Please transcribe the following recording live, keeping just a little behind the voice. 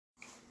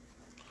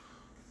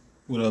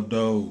What up,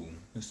 though?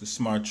 It's the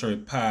Smart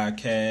Trip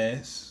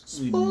Podcast.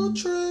 Smart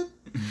Trip.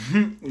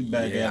 We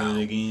back at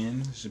it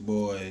again. It's your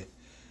boy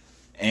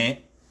Ant,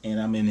 and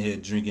I'm in here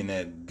drinking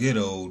that good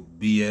old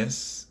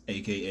BS,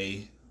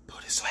 aka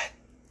Booty Sweat.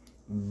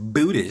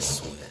 Booty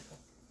Sweat.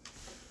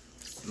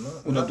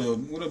 What up, though?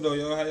 What up, though,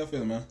 y'all? How y'all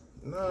feeling, man?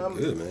 Nah, I'm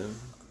good, man.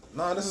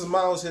 Nah, this is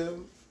Miles here.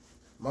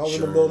 Miles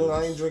in the building.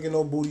 I ain't drinking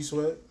no Booty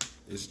Sweat.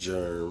 It's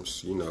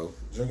germs, you know.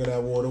 Drinking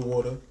that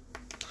water.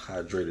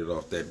 Hydrated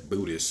off that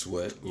booty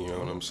sweat, you know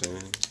what I'm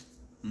saying?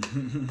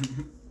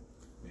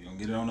 We gonna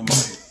get it on the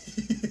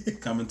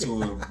market. Coming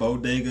to a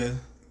bodega,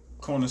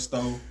 corner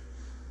store,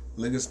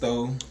 liquor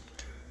store,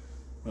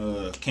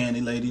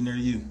 candy lady near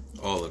you.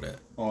 All of that.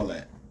 All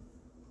that.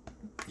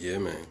 Yeah,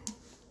 man.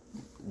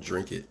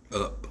 Drink it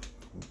up.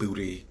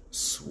 Booty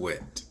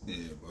sweat.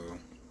 Yeah, bro.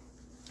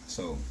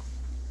 So,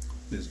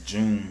 this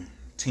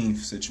Juneteenth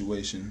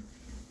situation.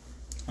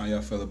 How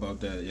y'all felt about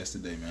that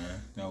yesterday, man?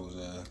 That was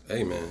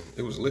Hey, man,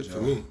 it was lit for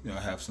me. Y'all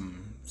have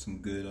some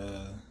good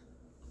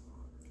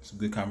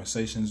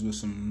conversations with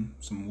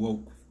some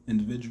woke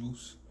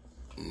individuals.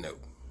 No.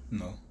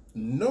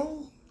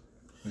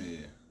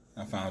 Yeah,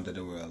 I found that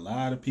there were a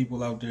lot of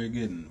people out there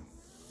getting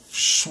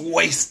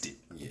wasted.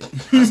 Yeah,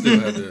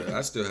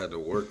 I still had to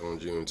work on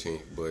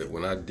Juneteenth, but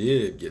when I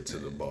did get to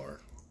the bar,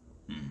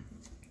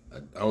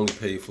 I only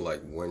paid for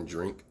like one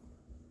drink,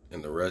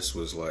 and the rest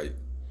was like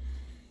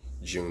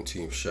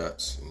Juneteenth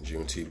shots and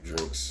Juneteenth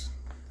drinks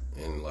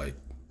and like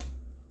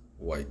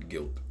white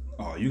guilt.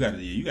 Oh, you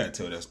gotta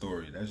tell that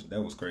story.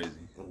 That was crazy.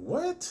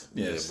 What?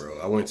 Yes. Yeah, bro.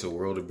 I went to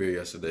World of Beer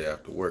yesterday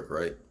after work,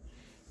 right?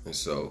 And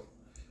so,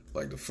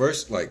 like the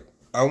first, like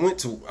I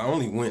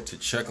only went to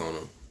check on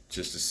them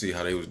just to see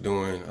how they was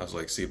doing. I was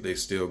like, see if they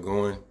still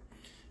going.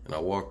 And I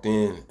walked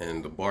in,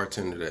 and the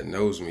bartender that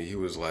knows me, he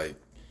was like,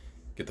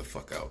 "Get the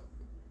fuck out!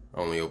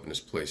 I only opened this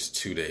place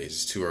 2 days.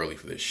 It's too early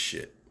for this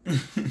shit."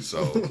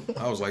 So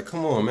I was like,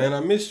 "Come on, man,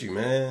 I missed you,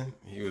 man."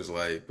 He was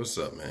like, "What's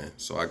up, man?"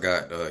 So I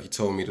got, he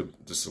told me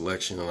the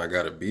selection, and I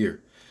got a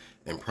beer.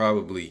 And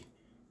probably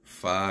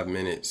 5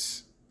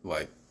 minutes,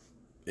 like,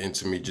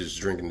 into me just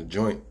drinking the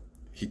joint,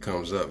 he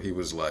comes up. He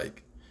was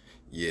like,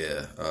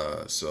 "Yeah,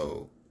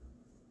 so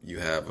you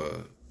have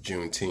a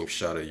Juneteenth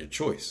shot of your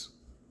choice."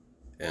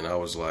 And I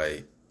was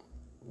like,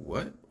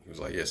 "What?" He was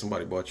like, "Yeah,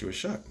 somebody bought you a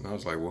shot." And I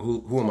was like, "Well,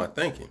 who am I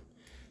thinking?"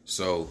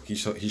 So he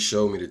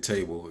showed me the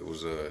table. It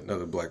was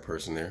another black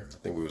person there. I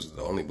think we was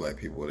the only black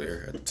people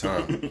there at the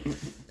time.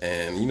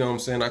 And you know what I'm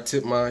saying? I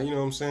tipped my,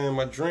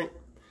 my drink.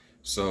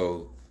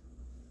 So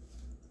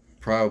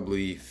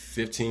probably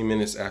 15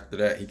 minutes after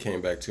that, he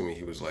came back to me.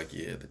 He was like,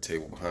 "Yeah, the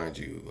table behind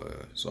you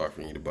is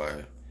offering you to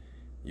buy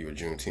you a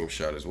Juneteenth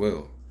shot as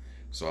well."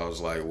 So I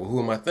was like, "Well, who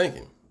am I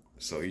thinking?"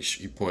 So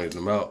he pointed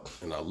them out,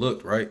 and I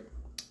looked, right?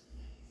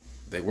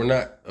 They were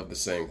not of the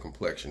same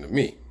complexion to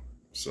me.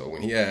 So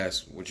when he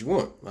asked, "What you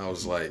want?" I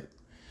was like,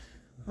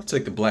 "I'll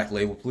take the black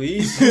label,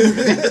 please."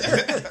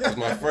 Because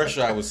my first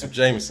shot was some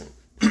Jameson.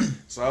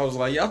 So I was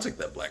like, "Yeah, I'll take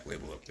that black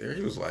label up there."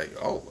 He was like,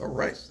 "Oh, all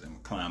right." I'm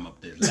gonna climb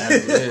up this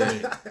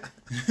ladder.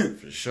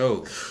 For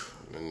sure.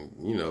 And,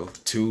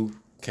 2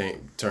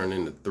 turned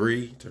into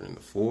 3, turned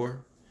into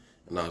 4.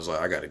 And I was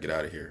like, I got to get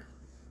out of here.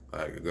 I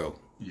got to go.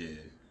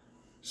 Yeah.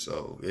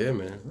 So, yeah,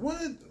 man.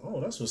 What? Oh,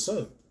 that's what's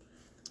up.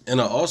 And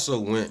I also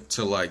went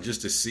to, like,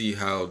 just to see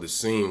how the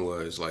scene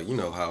was, like,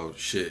 how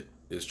shit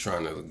is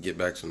trying to get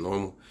back to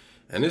normal.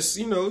 And it's,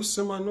 it's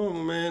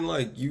semi-normal, man.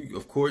 Like,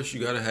 of course, you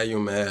got to have your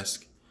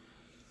mask,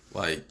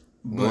 like,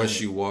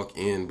 once you walk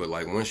in. But,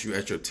 like, once you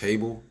at your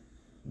table,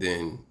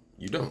 then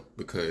you don't.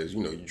 Because,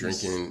 you're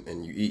drinking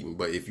and you eating.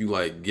 But if you,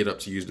 like, get up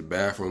to use the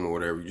bathroom or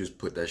whatever, you just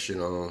put that shit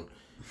on,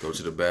 go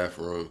to the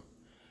bathroom.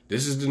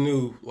 This is the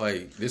new,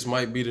 like, this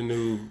might be the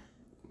new,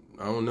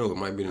 I don't know, it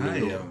might be the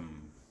new I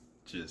am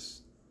just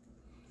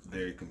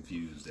very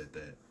confused at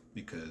that,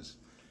 because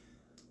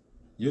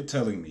you're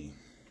telling me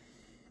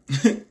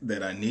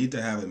that I need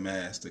to have a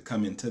mask to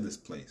come into this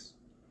place.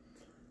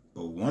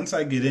 But once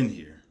I get in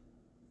here,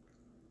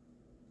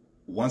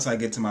 once I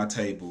get to my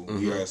table,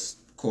 we are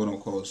quote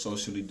unquote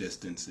socially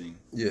distancing.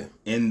 Yeah.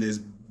 In this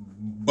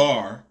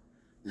bar.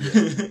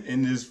 Yeah.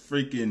 In this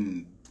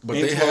freaking But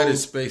they had it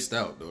spaced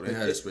out though. They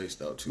had it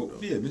spaced out too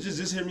though. Yeah, but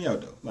just hear me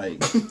out though.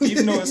 Like,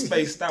 even though it's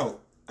spaced out,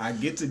 I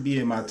get to be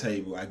at my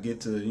table. I get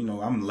to,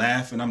 I'm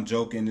laughing, I'm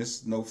joking.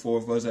 There's no 4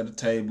 of us at the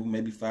table,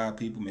 maybe 5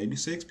 people, maybe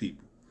 6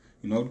 people.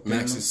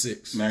 Max is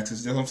 6. Max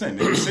is, that's what I'm saying,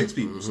 maybe 6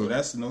 people. So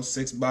that's,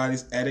 6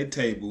 bodies at a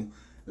table,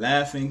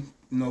 laughing,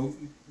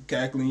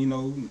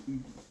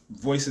 cackling,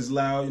 voices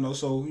loud,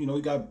 so,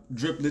 we got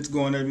driplets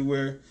going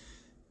everywhere.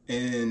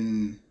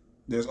 And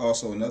there's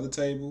also another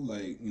table,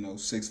 like,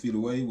 6 feet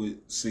away with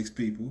 6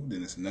 people.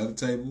 Then it's another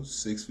table,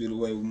 6 feet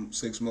away with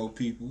 6 more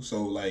people.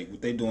 So, like,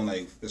 what they doing,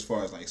 like, as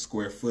far as, like,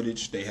 square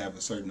footage, they have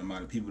a certain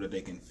amount of people that they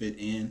can fit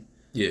in.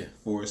 Yeah.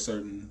 For a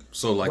certain...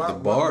 So, like, the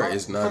bar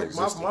is not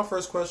existing. My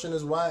first question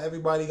is why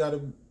every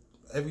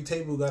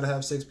table got to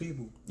have 6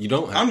 people. You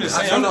don't have I'm just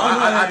saying. I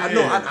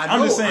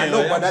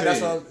know, but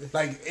that's what,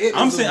 like,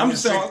 I'm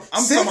just talking about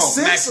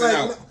maxing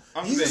out.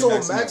 I'm he's just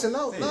just on saying maxing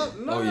out.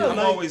 Yeah. No, I'm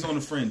always on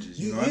the fringes.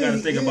 You know, I gotta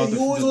think about you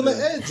always on the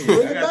edge.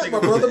 Bring it back, my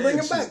brother. Bring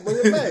it back. Bring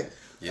it back.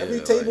 Yeah,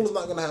 Every table is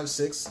not gonna have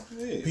 6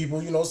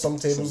 people. You know, some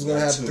tables are gonna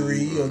have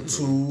 3 or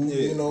 2.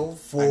 You know,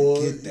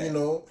 4. You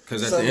know,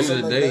 because at the end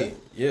of the day,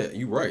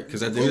 you're right.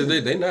 Because at the end of the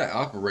day, they're not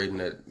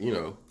operating at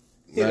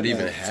not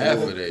even half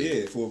of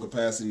their full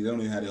capacity. They don't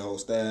even have their whole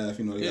staff.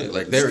 You know, they got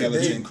like the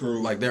skeleton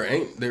crew. Like there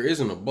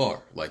isn't a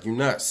bar. Like you're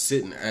not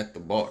sitting at the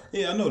bar.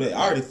 Yeah, I know that.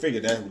 I already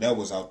figured that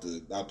was out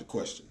the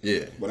question.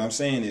 Yeah. What I'm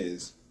saying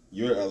is,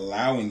 you're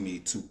allowing me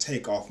to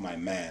take off my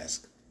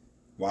mask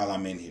while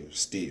I'm in here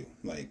still.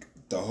 Like,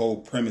 the whole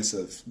premise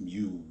of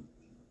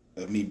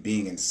me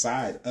being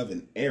inside of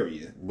an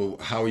area. But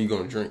how are you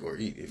going to drink or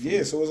eat?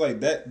 So it's like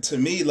that. To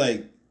me,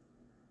 like,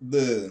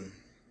 the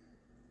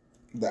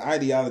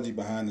ideology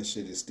behind this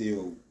shit is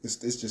still, it's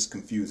just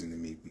confusing to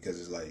me, because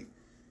it's like,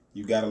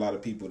 you got a lot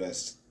of people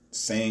that's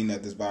saying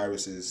that this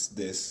virus is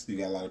this, you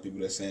got a lot of people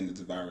that's saying that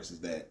this virus is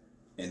that,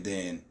 and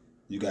then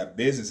you got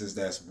businesses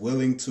that's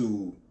willing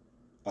to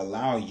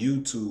allow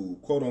you to,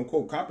 quote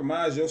unquote,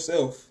 compromise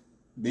yourself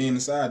being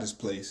inside this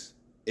place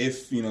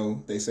if,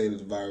 they say that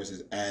the virus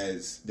is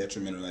as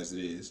detrimental as it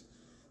is,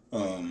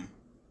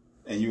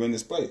 and you're in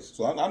this place.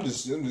 So I'm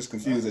just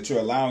confused that you're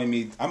allowing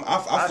me.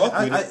 I fuck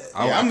with it.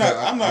 I'm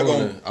not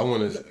going. I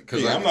want to,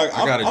 because I'm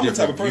the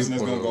type of person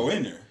that's gonna go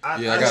in there.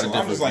 I got a different.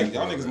 I'm just like,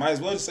 y'all niggas might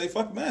as well just say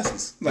fuck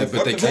masks. Like,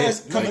 fuck the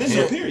mask coming in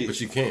here. Period.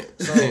 But you can't.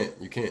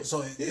 You can't.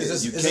 So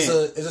is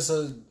this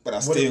a? But I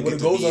still what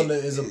it goes under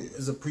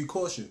is a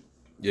precaution.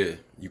 Yeah,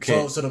 you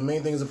can't. So the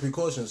main thing is a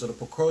precaution. So the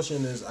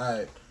precaution is,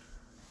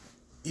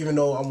 even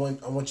though I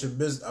want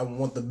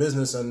the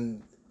business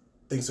and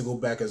things to go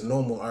back as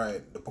normal. All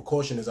right, the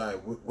precaution is, all right,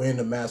 wearing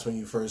the mask when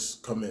you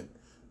first come in.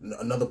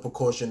 Another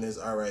precaution is,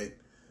 all right,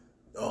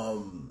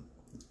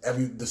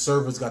 the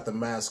servers got the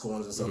mask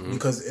on and stuff,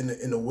 because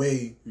in a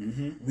way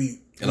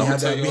we have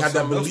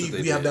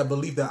that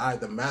belief that all right,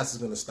 the mask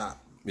is gonna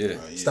stop. Yeah,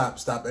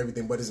 stop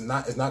everything, but it's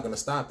not gonna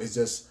stop. It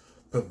just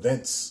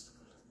prevents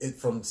it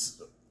from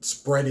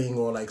spreading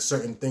or like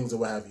certain things or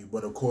what have you.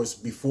 But of course,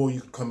 before you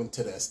come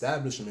into the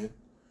establishment,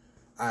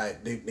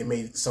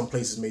 some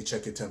places may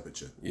check your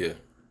temperature. Yeah,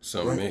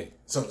 some may.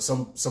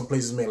 Some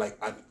places may,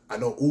 like I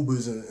know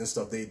Ubers and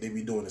stuff. They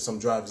be doing it. Some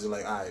drivers are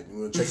like, all right,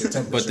 we're gonna check your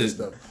temperature and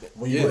stuff.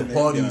 When you're at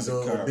parties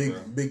or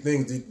big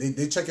things,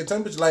 they check your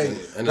temperature. Like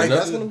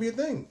that's gonna be a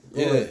thing.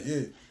 Yeah.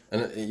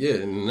 And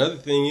another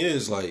thing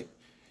is, like,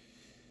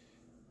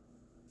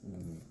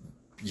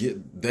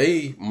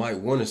 they might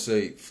want to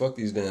say fuck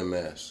these damn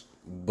masks,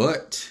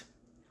 but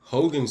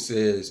Hogan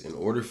says in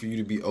order for you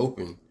to be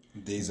open,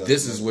 this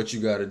is what you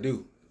got to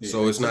do. Yeah,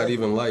 so it's not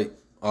even like,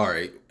 all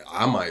right,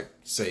 I might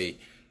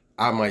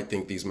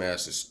think these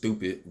masks are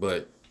stupid,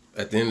 but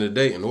at the end of the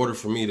day, in order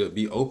for me to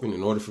be open,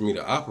 in order for me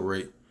to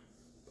operate,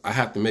 I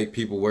have to make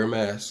people wear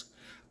masks.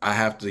 I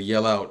have to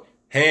yell out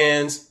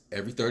hands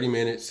every 30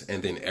 minutes,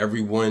 and then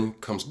everyone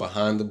comes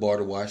behind the bar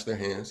to wash their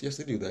hands. Yes,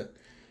 they do that.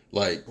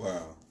 Like,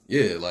 wow.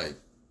 Yeah, like,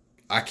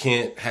 I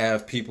can't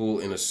have people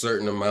in a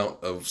certain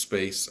amount of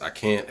space. I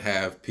can't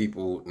have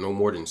people, no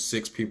more than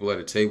 6 people at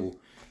a table.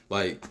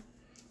 Like,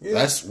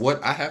 that's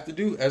what I have to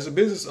do as a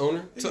business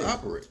owner to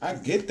operate. I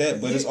get that,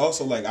 but it's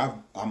also like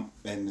I'm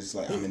in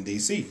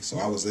DC, so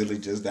I was literally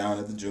just down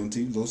at the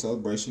Juneteenth little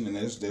celebration, and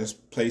there's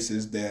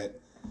places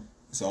that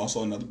it's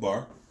also another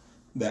bar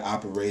that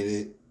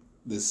operated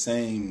the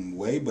same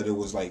way, but it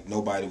was like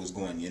nobody was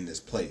going in this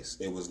place.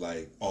 It was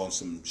like on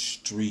some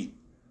street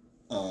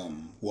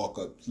walk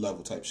up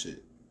level type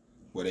shit,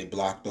 where they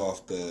blocked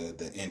off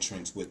the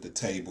entrance with the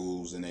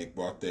tables, and they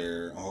brought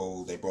the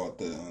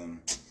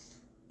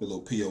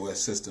little POS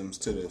systems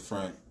to the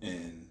front,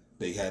 and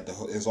they had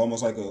it's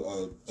almost like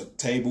a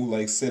table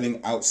like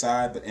sitting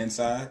outside but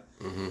inside,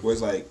 where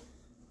it's like,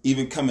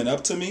 even coming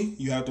up to me,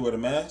 you have to wear the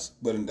mask,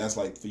 but that's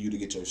like for you to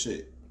get your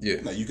shit.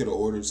 Yeah. Like, you could have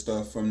ordered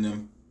stuff from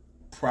them.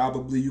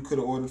 Probably you could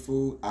have ordered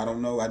food. I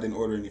don't know. I didn't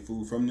order any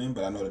food from them,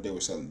 but I know that they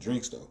were selling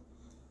drinks though.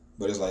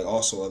 But it's like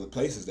also other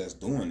places that's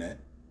doing that.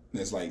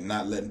 And it's like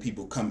not letting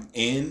people come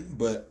in,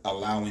 but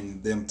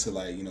allowing them to,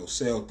 like,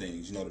 sell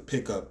things, to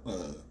pick up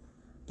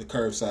the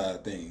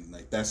curbside thing,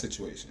 like that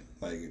situation.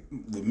 Like,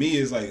 with me,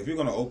 is like, if you're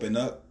gonna open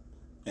up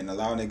and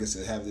allow niggas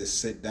to have this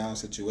sit down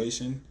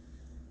situation,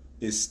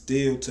 it's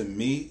still, to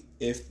me,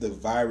 if the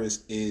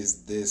virus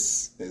is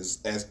this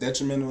as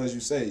detrimental as you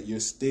say, you're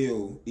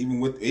still,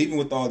 even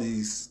with all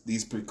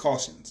these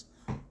precautions,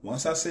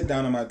 once I sit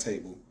down at my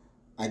table,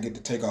 I get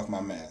to take off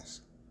my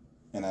mask,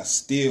 and I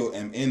still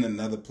am in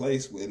a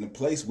place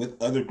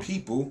with other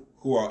people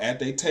who are at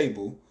their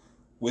table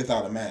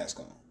without a mask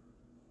on.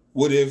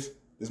 What if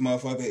this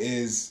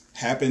motherfucker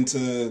happen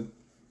to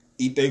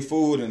eat their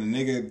food and the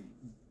nigga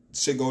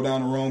shit go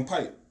down the wrong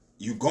pipe?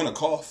 You gonna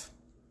cough.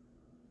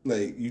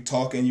 Like, you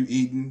talking, you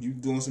eating, you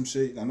doing some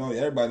shit. I know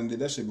everybody did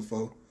that shit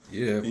before.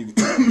 Yeah.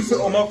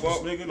 Oh, my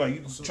fault, nigga. Like,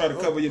 you try to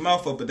cover your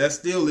mouth up, but that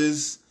still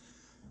is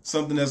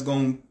something that's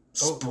gonna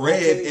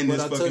spread in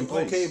this fucking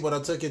place. Okay, but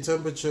I took your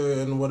temperature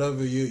and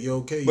whatever, you're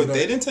okay. But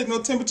they didn't take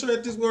no temperature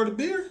at this World of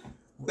Beer.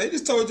 They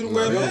just told you to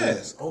wear a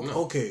mask.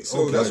 Okay.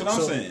 So that's what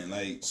I'm saying.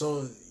 Like,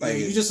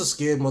 you just a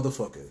scared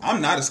motherfucker.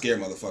 I'm not a scared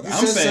motherfucker.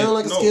 You sound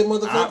like a scared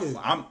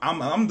motherfucker.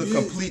 I'm the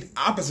complete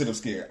opposite of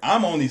scared.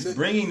 I'm only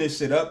bringing this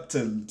shit up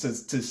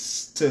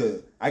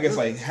to I guess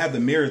like have the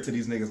mirror to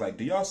these niggas. Like,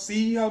 do y'all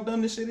see how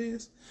dumb this shit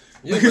is?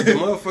 Yeah, but the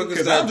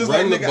motherfuckers that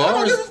run the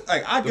bars,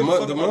 the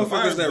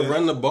motherfuckers that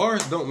run the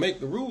bars don't make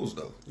the rules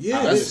though.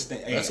 Yeah,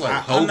 that's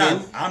like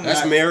Hogan.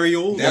 That's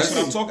Mario. That's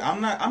what I'm talking.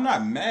 I'm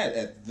not mad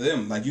at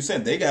them. Like you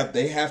said, they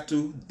have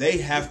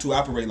to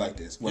operate like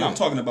this. What I'm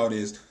talking about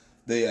is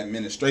the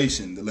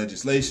administration, the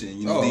legislation.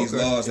 You know, these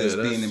laws that's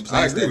being in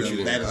place that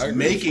is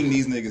making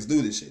these niggas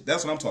do this shit.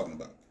 That's what I'm talking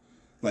about.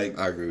 Like,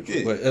 I agree with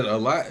you, but a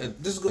lot.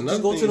 Just go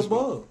to the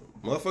bar.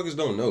 Motherfuckers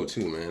don't know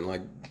too, man.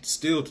 Like,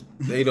 still,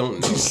 they don't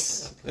know.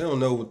 They don't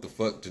know what the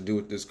fuck to do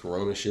with this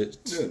corona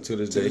shit to this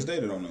day. To this day,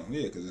 they don't know.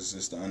 Yeah, because it's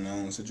just an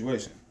unknown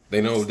situation.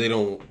 They know they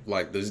don't,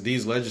 like,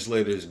 these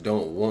legislators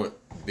don't want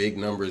big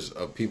numbers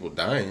of people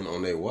dying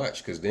on their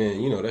watch, because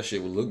then, you know, that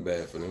shit would look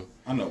bad for them.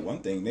 I know one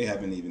thing, they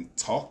haven't even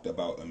talked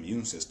about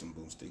immune system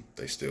boosting.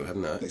 They still have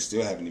not. They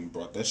still haven't even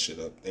brought that shit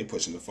up. They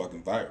pushing the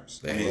fucking virus.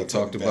 They ain't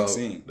talked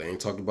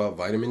about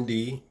vitamin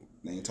D.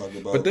 They ain't talking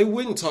about. But they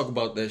wouldn't talk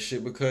about that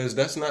shit because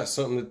that's not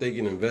something that they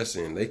can invest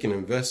in. They can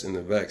invest in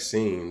the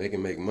vaccine. They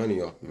can make money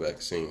off the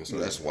vaccine. So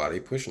that's why they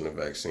pushing the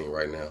vaccine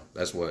right now.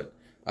 That's what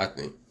I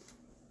think,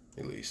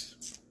 at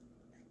least.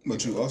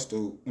 But you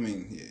also,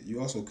 you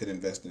also could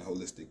invest in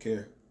holistic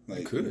care.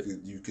 Like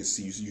you could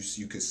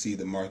see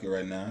the market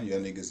right now.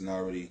 Your niggas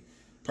already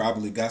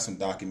probably got some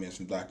documents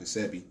from Dr.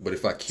 Sebi. But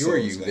if I cure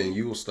you, then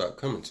you will stop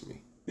coming to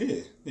me.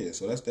 Yeah.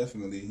 So that's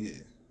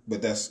definitely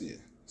But that's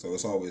So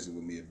it's always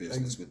with me a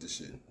business with this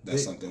shit.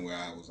 That's something where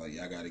I was like,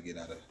 I got to get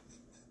out of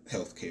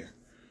healthcare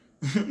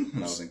when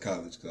I was in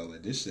college, because I was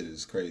like, this shit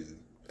is crazy.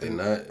 And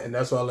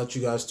that's why I let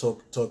you guys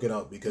talk it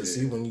out, because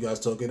see, when you guys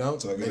talk it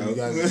out, you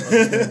guys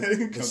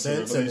understand the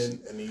sense,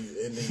 and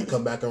then you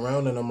come back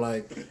around, and I'm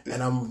like,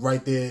 and I'm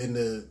right there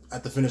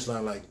at the finish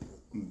line, like,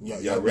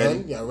 y'all ready?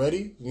 Y'all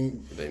ready?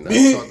 They not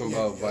talking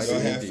about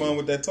vitamin D. Have fun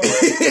with that talk.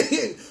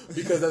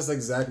 Because that's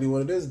exactly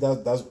what it is.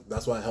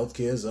 That's why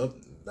healthcare is up.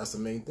 That's the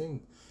main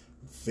thing.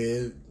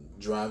 Fear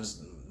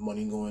drives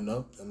money going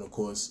up, and of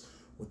course,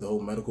 with the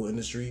whole medical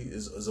industry,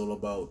 is all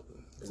about.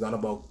 It's not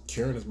about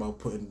curing. It's about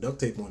putting duct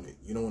tape on it.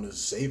 You don't want to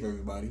save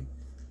everybody.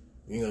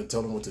 You ain't gonna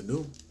tell them what to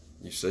do.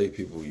 You save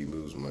people, you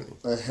lose money.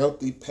 A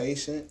healthy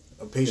patient.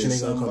 A patient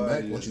ain't gonna come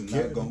back once you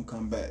cure. Not gonna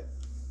come back.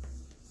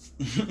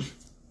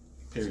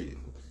 Period.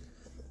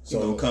 So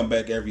gonna come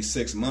back every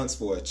 6 months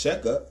for a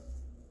checkup,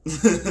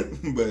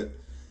 but.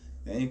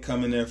 They ain't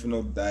coming there for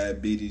no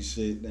diabetes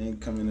shit. They ain't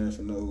coming there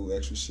for no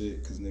extra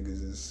shit because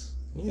niggas is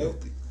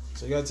healthy.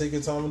 So you gotta take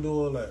your time and do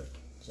all that.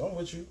 So I'm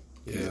with you.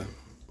 Yeah.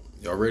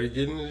 Y'all ready to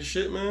get into the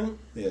shit, man?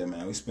 Yeah,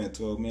 man. We spent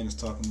 12 minutes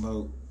talking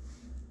about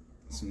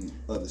some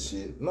other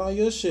shit. No,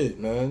 your shit,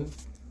 man.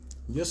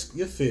 Your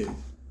fear.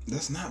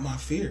 That's not my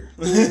fear.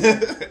 This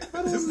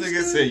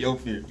nigga said your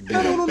fear.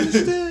 I don't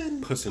understand.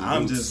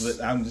 I'm just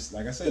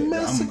like I said. I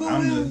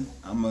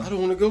don't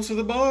want to go to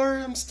the bar.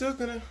 I still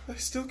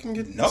can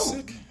get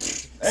sick.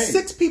 Hey,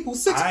 six people.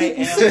 That's what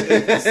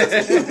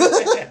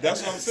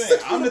I'm saying.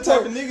 I'm the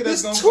type of nigga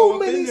that's gonna go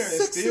up in there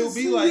and still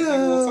be like,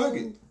 well, fuck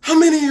it. How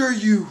many are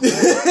you?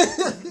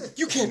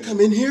 You can't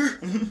come in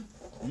here.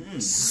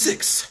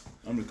 6.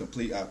 I'm the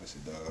complete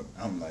opposite, dog.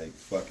 I'm like,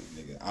 fuck it,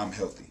 nigga. I'm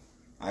healthy.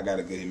 I got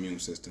a good immune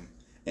system.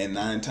 And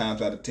 9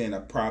 times out of 10, I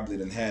probably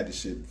done had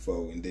this shit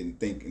before and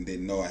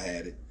didn't know I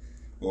had it.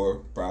 Or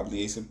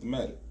probably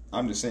asymptomatic.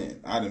 I'm just saying.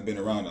 I done been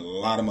around a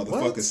lot of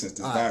motherfuckers since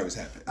this virus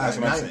happened. That's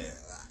what I'm saying.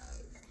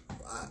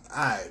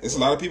 It's a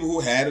lot of people who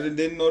had it and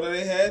didn't know that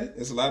they had it.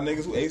 It's a lot of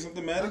niggas who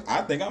asymptomatic.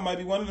 I think I might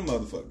be one of them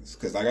motherfuckers.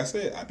 Because like I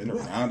said, I've been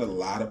around a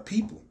lot of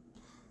people.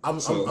 I'm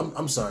sorry.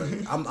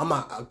 I'm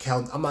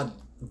not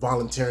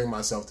volunteering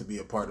myself to be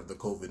a part of the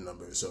COVID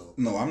number. So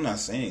no, I'm not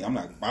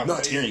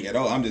volunteering at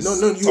all. I'm just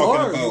you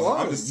are.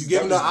 You give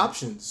them the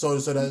option. So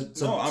you're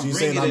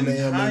saying I'm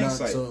the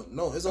hindsight. So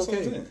no, it's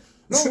okay.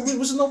 No,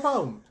 which is no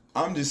problem.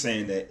 I'm just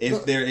saying that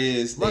if there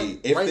is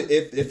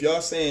if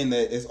y'all saying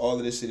that it's all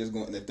of this shit is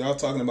going, if y'all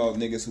talking about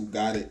niggas who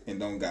got it and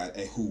don't got it,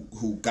 and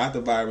who got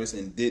the virus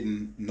and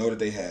didn't know that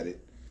they had it,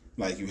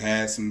 like you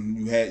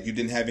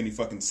didn't have any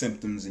fucking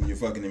symptoms and your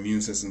fucking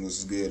immune system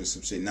was good or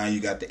some shit. Now you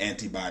got the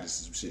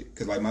antibodies or some shit.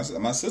 Because like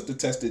my sister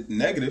tested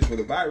negative for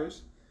the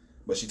virus,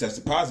 but she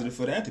tested positive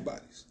for the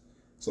antibodies.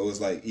 So it's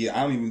like,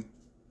 I don't even,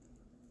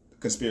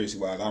 conspiracy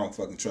wise, I don't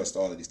fucking trust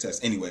all of these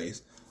tests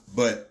anyways.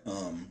 But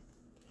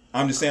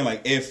I'm just saying,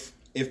 like, if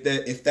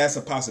that's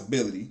a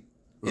possibility,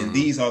 and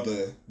these are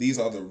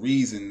the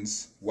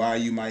reasons why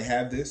you might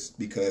have this,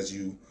 because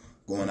you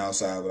going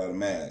outside without a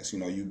mask,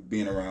 you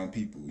being around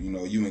people,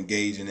 you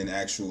engaging in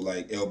actual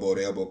like elbow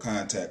to elbow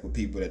contact with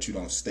people that you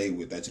don't stay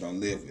with, that you don't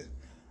live with.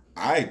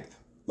 I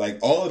like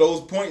all of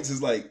those points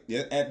is like,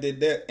 yeah, Ant did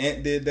that,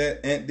 Ant did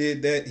that, Ant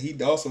did that,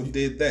 he also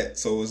did that.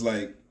 So it's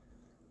like,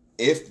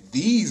 if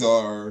these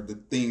are the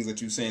things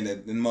that you're saying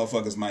that the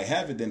motherfuckers might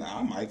have it, then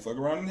I might fuck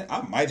around and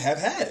I might have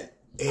had it.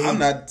 I'm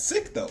not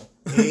sick though.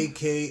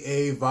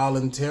 AKA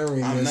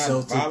volunteering I'm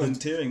yourself. not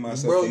volunteering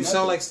myself. Bro, for you nothing.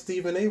 sound like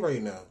Stephen A.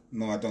 right now.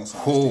 No, I don't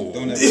sound Whoa.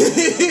 like Steve.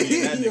 Don't ever put me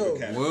in that Yo. nigga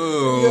category.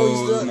 Whoa. Yo,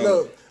 you still,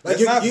 no. Like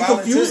you're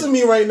confusing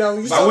me right now.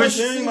 You I sound wish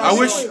like Stephen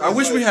I A.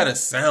 wish we had a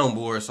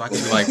soundboard so I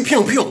could be like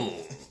pew pew.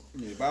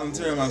 Yeah,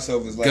 volunteering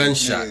myself is like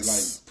Gunshots.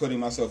 nigga, like putting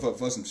myself up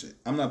for some shit.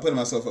 I'm not putting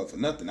myself up for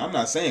nothing. I'm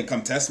not saying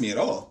come test me at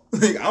all.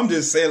 I'm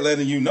just saying,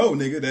 letting you know,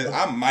 nigga, that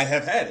I might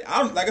have had it.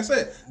 Like I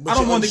said, But I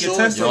don't want to get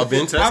tested. Y'all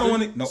been tested? I don't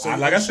want to. No,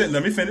 like I said,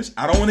 let me finish.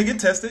 I don't want to get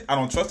tested. I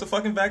don't trust the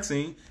fucking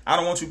vaccine. I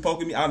don't want you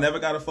poking me. I never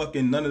got a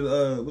fucking none of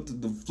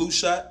the flu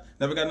shot.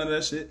 Never got none of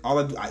that shit. All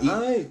I do, I eat.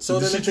 Alright, so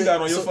the then shit you got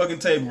on your fucking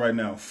table right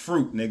now,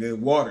 fruit, nigga,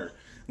 water,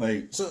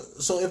 like.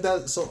 So if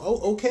that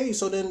okay,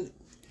 so then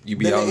You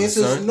be then out the in the answer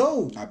is sun?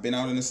 no. I've been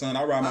out in the sun.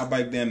 I ride my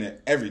bike damn near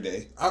every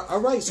day. All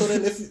right, so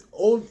then if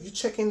you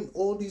checking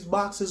all these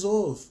boxes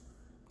off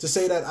to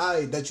say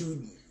that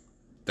you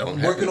Don't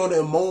have working it. on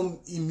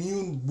the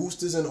immune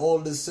boosters and all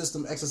this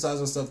system exercise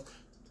and stuff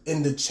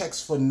in the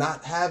checks for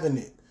not having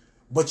it.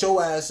 But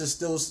your ass is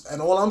still,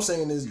 and all I'm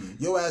saying is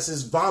your ass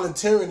is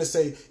volunteering to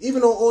say,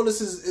 even though all this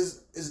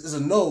is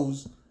a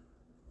nose,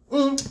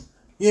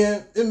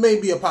 yeah, it may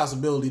be a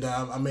possibility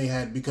that I may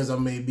have because I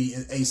may be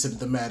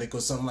asymptomatic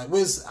or something like.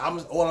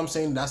 All I'm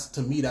saying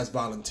that's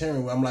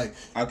volunteering. Where I'm like,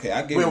 Okay,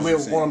 I get what you're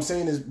saying. What I'm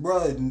saying is,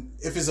 bruh,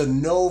 if it's a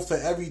no for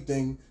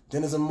everything,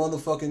 then it's a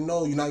motherfucking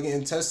no. You're not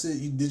getting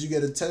tested. Did you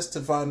get a test to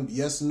find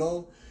yes,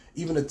 no?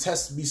 Even a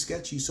test be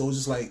sketchy, so it's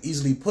just like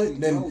easily put.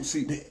 Then No,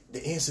 see,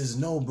 the answer is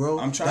no, bro.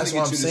 I'm trying That's to get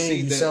what I'm you to saying. see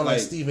You that, sound like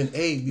like, Stephen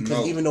A. Because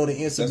no, even though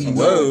the answer that's be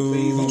what I'm saying. no,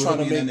 Please you don't trying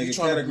put to me in that make nigga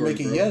category,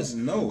 it bro. yes.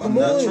 No, Come I'm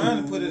not on.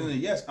 trying to put it in a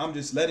yes. I'm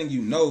just letting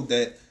you know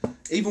that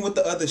even with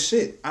the other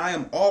shit,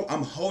 I'm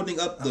holding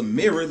up the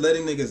mirror,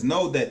 letting niggas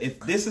know that if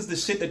this is the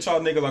shit that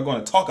y'all niggas are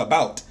going to talk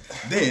about,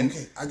 then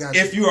Okay, I got you.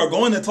 if you are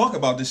going to talk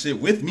about this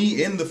shit with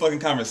me in the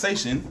fucking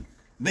conversation,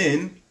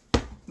 then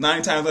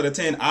 9 times out of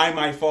 10, I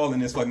might fall in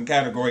this fucking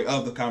category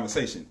of the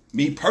conversation.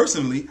 Me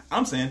personally,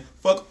 I'm saying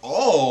fuck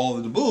all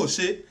of the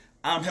bullshit.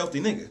 I'm healthy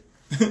nigga.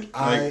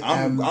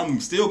 I'm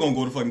still gonna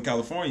go to fucking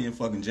California in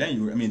fucking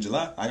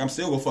July. Like I'm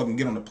still gonna fucking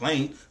get on the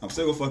plane. I'm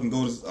still gonna fucking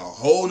go to a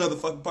whole nother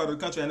fucking part of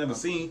the country I never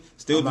seen.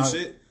 Still do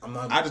shit.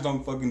 I just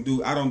don't fucking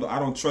do. I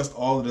don't trust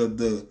all of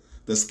the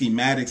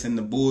schematics and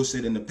the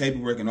bullshit and the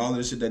paperwork and all of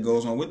the shit that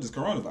goes on with this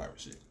coronavirus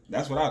shit.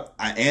 That's what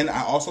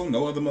I also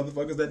know other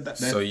motherfuckers that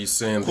So you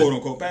saying quote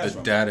unquote pass the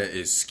from. data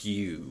is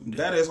skewed?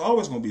 That is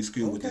always gonna be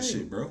skewed with this Okay.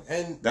 shit, bro.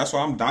 And that's why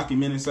I'm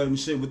documenting certain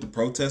shit with the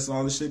protests and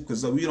all this shit,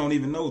 because we don't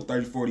even know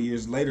 30, 40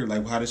 years later,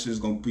 like how this shit is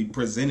gonna be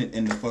presented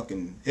in the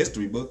fucking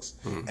history books,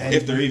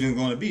 if they're even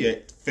gonna be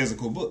a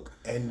physical book.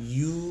 And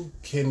you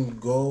can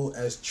go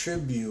as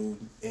tribute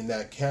in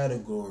that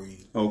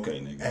category. Okay,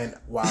 nigga. And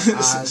while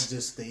I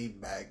just stay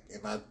back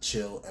and I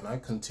chill and I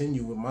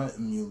continue with my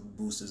immune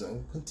boosters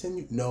and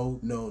continue. No.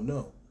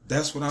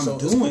 That's what I'm So,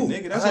 it's doing, cool.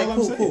 nigce. That's Alright, all I'm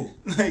cool, saying. cool.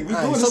 Like we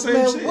Alright, doing so, the same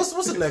man, shit.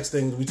 What's the next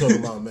thing we talking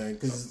about, man?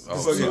 Because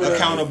Fucking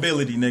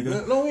accountability,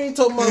 nigga. no, we ain't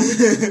talking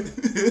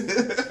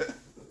about.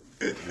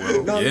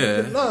 Well,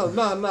 yeah.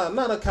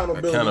 Not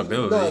accountability.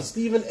 Accountability. No,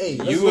 Stephen A.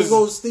 Let's You was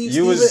go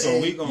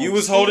Stephen A. you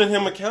was holding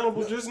him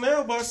accountable just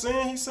now by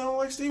saying he sounded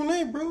like Stephen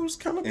A. Bro, it's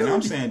accountability. And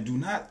I'm saying, do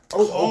not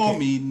call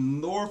me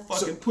nor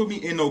fucking put me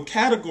in no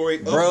category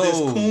of this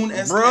coon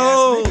ass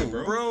nigga,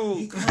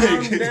 bro.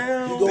 Calm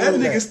down. That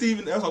nigga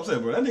Stephen, that's what I'm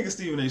saying, bro. That nigga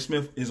Stephen A.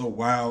 Smith is a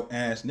wild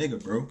ass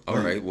nigga, bro. All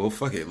right, well,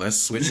 fuck it. Let's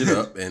switch it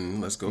up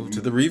and let's go to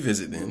the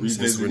revisit then. Since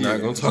Revisit, we're not yeah.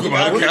 going to talk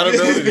about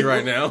accountability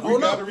right now. We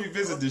gotta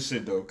revisit this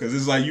shit though, because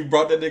it's like you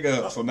brought that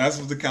nigga up, so that's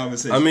what the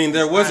conversation. I mean,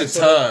 there was a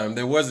Alright, time.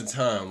 There was a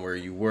time where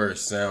you were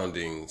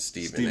sounding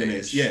Stephen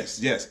A.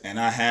 Yes, and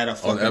I had a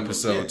fucking On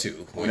episode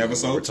 2, On when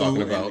episode we were 2,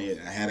 talking and, about.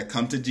 I had to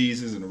come to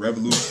Jesus and the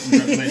revelation.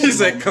 He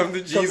said, "Come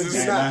to Jesus."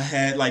 And I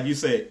had, like you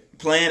said,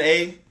 Plan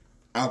A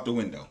out the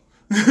window.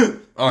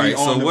 All right.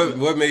 So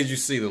what made you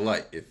see the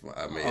light? If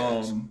I may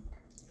ask.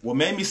 What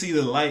made me see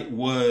the light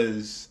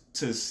was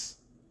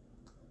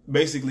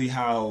basically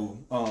how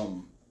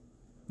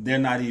they're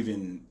not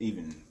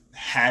even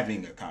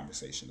having a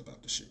conversation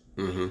about the shit.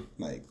 Mm-hmm.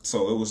 Like,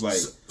 so it was like,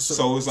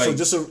 so it was like,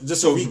 so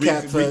just a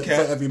recap for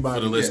everybody,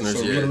 for the listeners.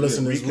 For the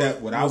listeners, recap.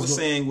 What I was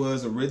saying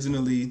was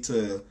originally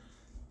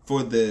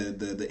for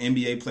the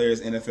NBA players,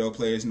 NFL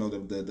players,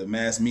 the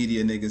mass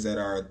media niggas that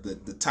are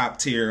the top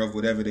tier of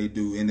whatever they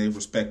do in their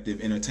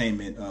respective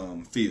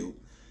entertainment field.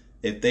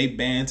 If they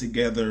band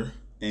together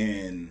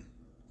and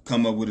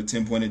come up with a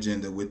 10-point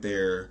agenda with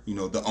their,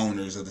 the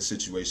owners of the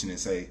situation and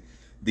say,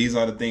 these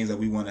are the things that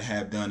we want to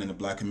have done in the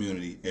black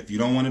community. If you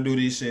don't want to do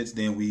these shits,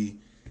 then we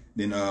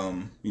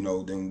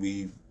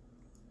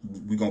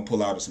gonna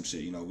pull out of some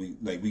shit.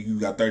 You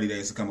got 30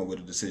 days to come up with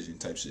a decision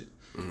type shit.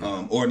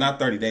 Mm-hmm. Or not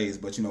 30 days,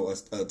 but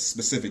a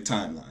specific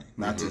timeline.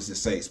 Not to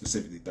just say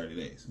specifically 30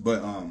 days.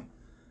 But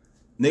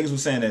niggas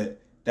was saying that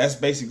that's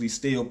basically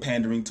still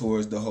pandering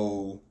towards the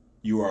whole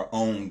you are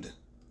owned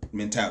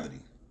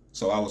mentality.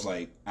 So I was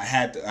like, I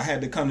had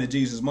to come to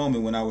Jesus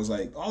moment when I was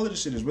like, all of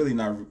this shit is really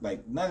not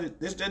like none of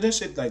this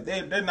shit like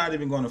they're not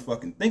even going to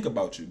fucking think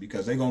about you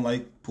because they're gonna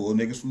like pull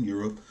niggas from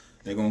Europe.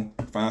 They're gonna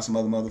find some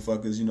other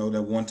motherfuckers, you know,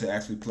 that want to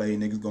actually play.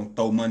 Niggas gonna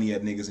throw money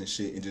at niggas and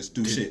shit and just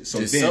do shit. So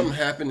did then something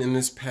happen in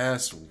this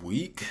past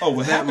week? Oh,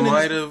 what that happened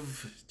might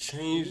have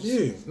changed?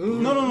 Yeah.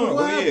 No.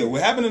 Well, yeah,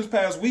 what happened in this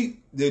past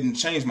week didn't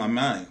change my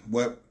mind.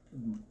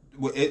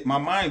 My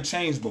mind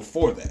changed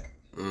before that.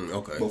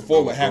 Okay.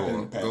 Before what happened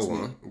in the past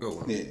week. Go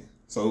on. Yeah.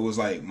 So it was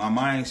like my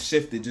mind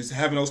shifted just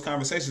having those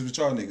conversations with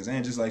y'all niggas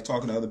and just like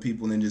talking to other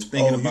people and just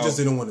thinking about. You just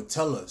didn't want to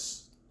tell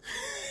us.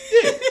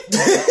 Yeah.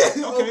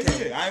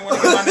 Okay. Yeah. I ain't want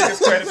to give my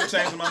niggas credit for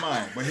changing my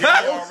mind, but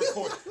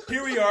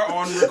here we are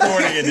on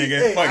recording it, nigga.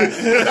 Hey, Fuck it.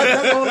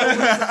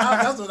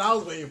 That's what I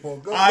was waiting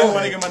for. I don't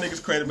want to give my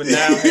niggas credit, but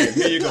now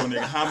here you go,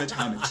 nigga. Homage.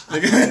 Homage.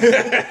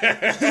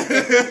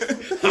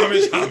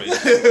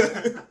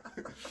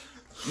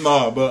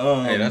 Nah,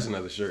 but hey, that's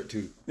another shirt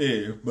too.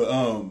 Yeah, but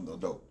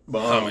dope.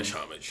 But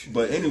homage.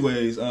 But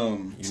anyways, you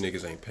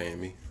niggas ain't paying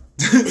me.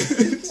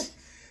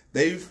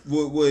 They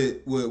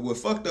what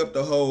fucked up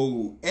the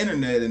whole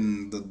internet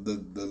and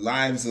the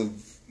lives of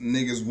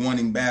niggas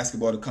wanting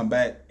basketball to come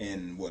back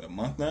in what, a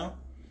month now?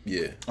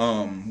 Yeah.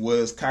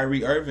 Was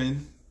Kyrie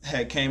Irving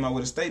had came out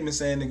with a statement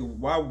saying, nigga,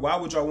 why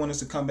would y'all want us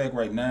to come back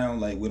right now,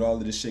 like with all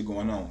of this shit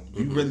going on?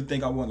 You really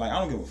think I want, like, I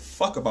don't give a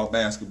fuck about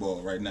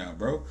basketball right now,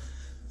 bro.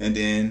 And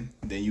then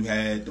you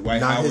had the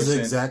White House. Not his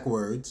exact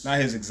words. Not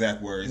his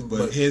exact words,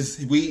 but his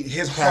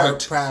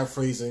heart.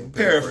 Paraphrasing,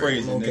 okay.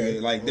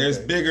 Nigga. Like, there's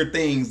bigger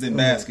things than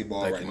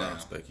basketball right now.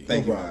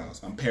 Thank you,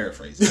 Miles. I'm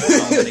paraphrasing. I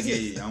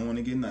don't want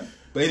to get nothing.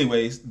 But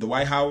anyways,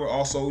 Dwight Howard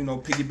also, you know,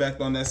 piggybacked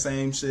on that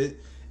same shit.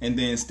 And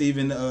then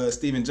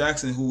Steven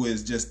Jackson, who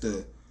is just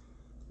the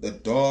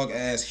dog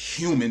ass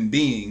human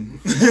being.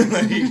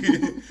 Like,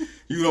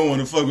 you don't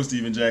want to fuck with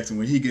Steven Jackson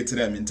when he get to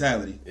that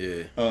mentality.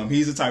 Yeah.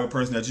 He's the type of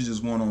person that you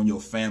just want on your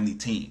family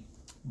team.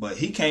 But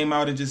he came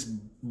out and just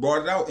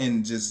brought it out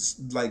and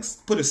just like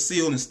put a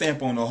seal and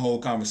stamp on the whole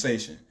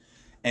conversation.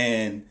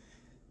 And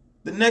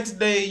the next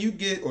day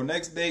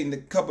in a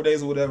couple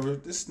days or whatever,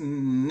 this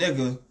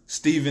nigga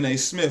Stephen A.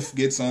 Smith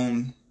gets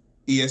on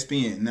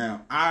ESPN.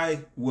 Now,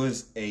 I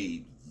was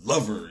a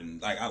lover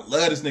and like I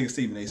love this nigga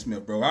Stephen A.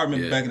 Smith, bro. I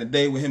remember back in the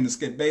day with him and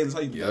Skip Bayless.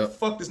 How you like,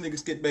 fuck this nigga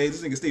Skip Bayless.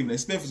 This nigga Stephen A.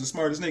 Smith is the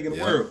smartest nigga in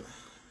the world.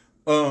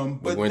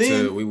 But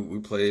we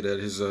played at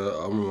his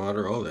alma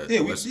mater, all that. Yeah,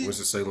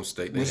 Winston-Salem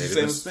State.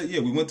 Yeah,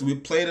 we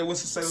played at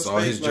Winston-Salem State. Saw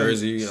his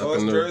jersey up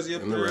in the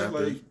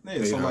rafters.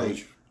 Like, so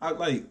homage. I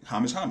like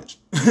homage. Homage.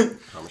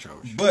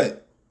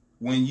 But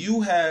when you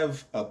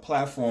have a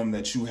platform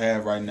that you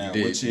have right now,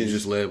 which is... You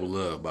just led with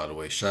love, by the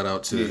way. Shout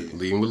out to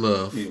Leading with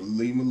Love. Yeah,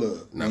 Leading with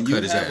Love. Now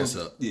cut his ass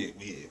up. Yeah.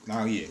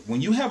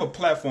 When you have a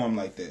platform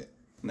like that,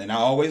 and I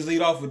always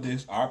lead off with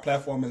this, our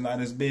platform is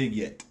not as big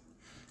yet.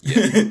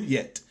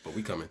 Yet. But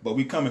we coming. But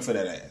we coming for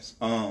that ass.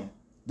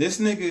 This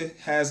nigga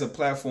has a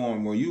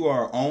platform where you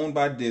are owned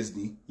by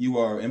Disney, you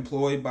are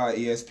employed by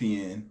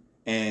ESPN,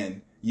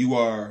 and you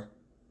are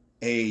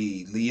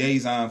a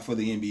liaison for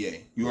the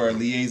NBA. You are a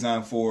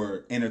liaison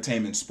for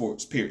entertainment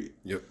sports, period.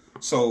 Yep.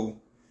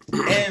 So,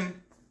 and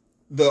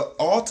the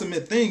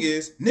ultimate thing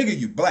is, nigga,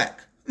 you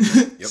black.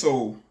 Yep.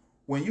 So,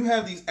 when you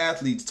have these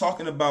athletes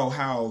talking about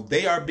how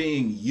they are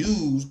being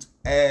used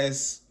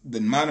as the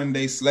modern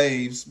day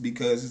slaves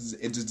because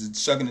it's just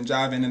shucking and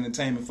jiving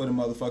entertainment for the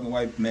motherfucking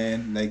white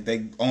man. Like,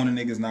 they owning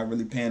niggas not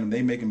really paying them.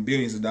 They making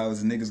billions of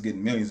dollars and niggas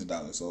getting millions of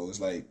dollars. So, it's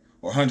like,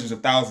 or hundreds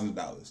of thousands of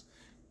dollars.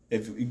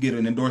 If you get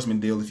an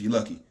endorsement deal, if you're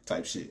lucky,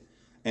 type shit.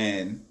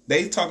 And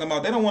they talking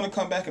about they don't want to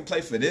come back and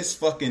play for this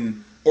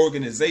fucking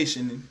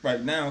organization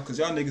right now because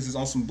y'all niggas is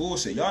on some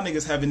bullshit. Y'all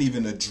niggas haven't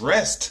even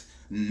addressed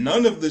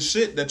none of the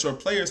shit that your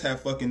players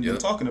have fucking been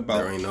talking about.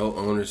 There ain't no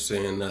owner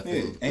saying nothing.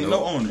 Yeah, ain't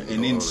no owner.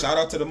 And then shout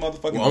out to the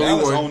motherfucking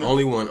Dallas owner.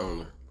 Only one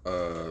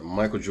owner.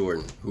 Michael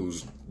Jordan,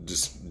 who's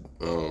just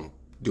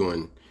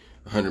doing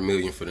 $100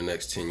 million for the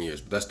next 10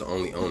 years, but that's the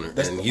only owner,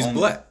 and he's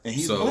black. And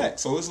he's black,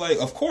 so it's like,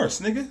 of course,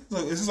 nigga. So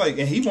it's just like,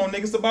 and he want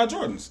niggas to buy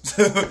Jordans.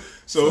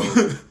 so,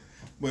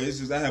 but it's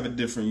just I have a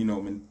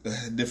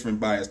different,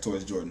 different bias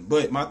towards Jordan.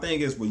 But my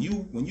thing is, when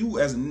you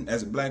as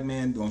a black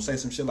man gonna say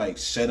some shit like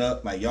shut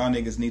up, like y'all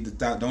niggas need to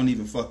don't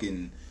even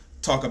fucking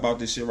talk about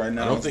this shit right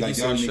now. I don't think like,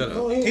 he said shut up.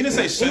 No, he didn't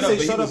say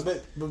shut up.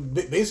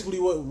 But basically,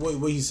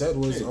 what he said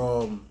was,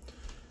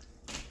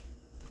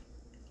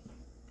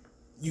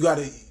 you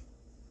gotta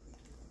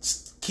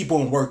keep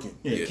on working.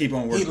 Yeah, keep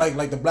on working.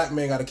 Like the black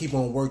man got to keep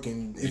on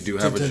working. You do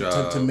have a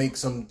job to make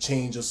some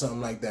change or something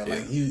like that. Yeah.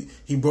 Like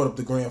he brought up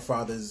the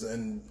grandfathers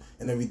and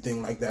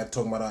everything like that,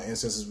 talking about our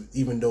ancestors.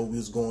 Even though we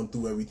was going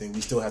through everything,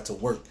 we still had to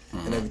work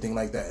and everything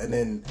like that. And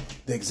then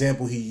the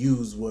example he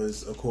used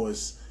was, of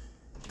course,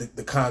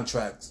 the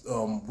contract,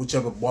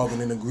 whichever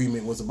bargaining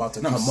agreement was about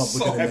to come up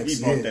within the next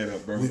year. That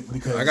up, bro.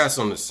 Because I got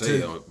something to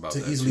say about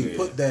that. To easily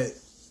put that,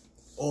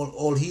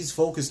 all he's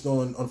focused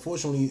on,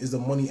 unfortunately, is the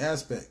money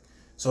aspect.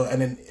 So,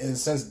 and in a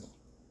sense,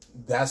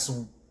 that's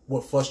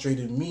what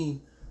frustrated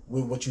me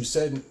with what you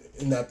said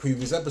in that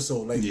previous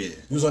episode. Like, Yeah.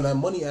 you was on that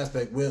money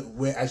aspect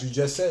where, as you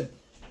just said,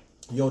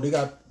 yo, they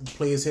got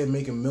players here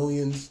making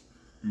millions.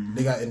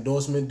 They got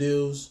endorsement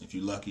deals. If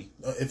you're lucky.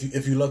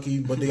 If you're lucky,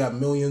 but they got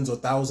millions or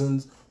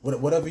thousands.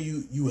 Whatever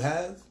you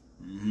have,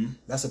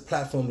 that's a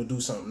platform to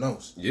do something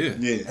else. Yeah.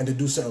 And to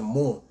do something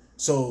more.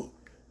 So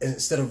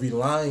instead of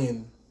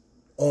relying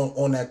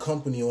on that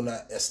company, on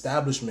that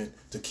establishment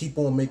to keep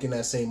on making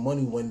that same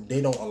money when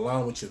they don't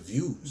align with your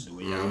views. The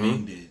way Yao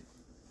Ming did.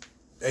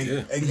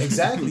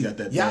 Exactly. Got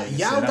that Y'all bag and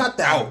got said,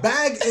 that "I'm out."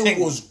 bag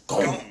and was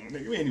gone.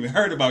 You ain't even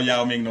heard about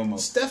Yao Ming no more.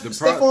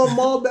 Stephon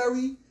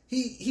Marbury,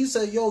 he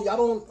said, yo, y'all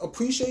don't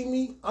appreciate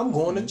me? I'm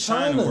going to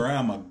China. Where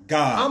I'm a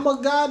god. I'm a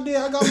god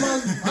there. I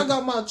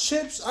got my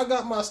chips. I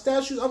got my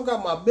statues. I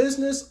got my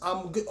business.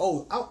 I'm good.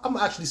 Oh, I'm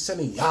actually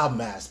sending y'all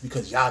masks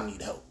because y'all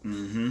need help.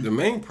 The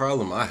main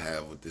problem I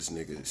have with this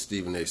nigga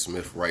Stephen A.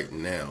 Smith right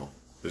now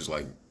is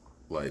like,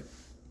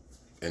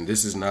 and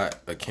this is not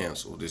a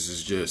cancel. This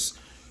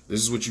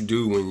is what you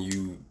do when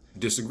you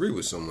disagree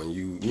with someone.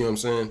 You know what I'm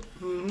saying?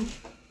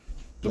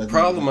 The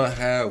problem I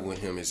have with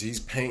him is he's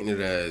painting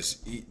it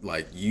as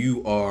like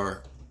you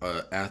are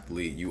an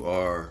athlete, you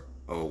are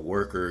a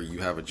worker, you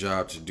have a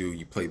job to do,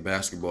 you play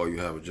basketball, you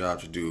have a job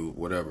to do,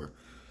 whatever.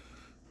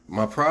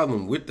 My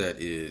problem with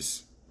that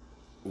is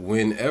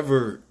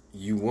whenever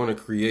you want to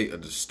create a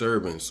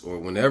disturbance or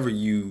whenever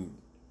you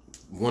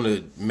want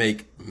to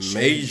make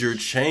major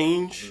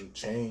change,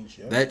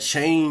 that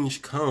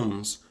change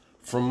comes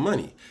from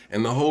money.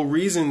 And the whole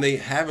reason they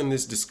having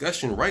this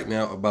discussion right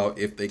now about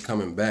if they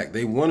coming back,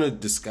 they want to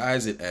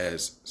disguise it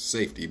as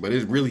safety, but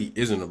it really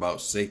isn't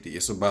about safety.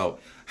 It's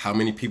about how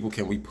many people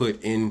can we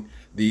put in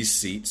these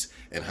seats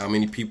and how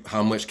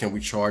much can we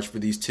charge for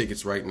these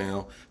tickets right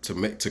now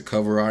to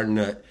cover our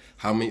nut.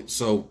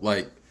 So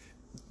like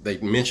they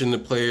mentioned the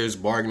players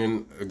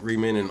bargaining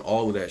agreement and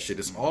all of that shit.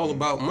 It's all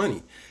about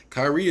money.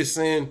 Kyrie is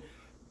saying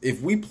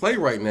if we play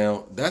right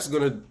now, that's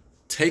going to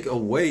take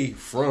away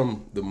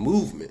from the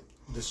movement.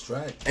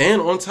 Distract.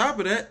 And on top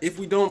of that, if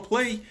we don't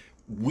play,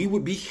 we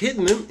would be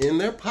hitting them in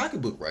their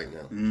pocketbook right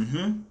now.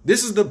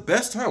 This is the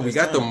best time. We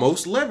got the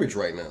most leverage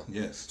right now.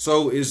 Yes.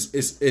 So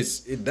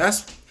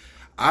that's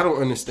I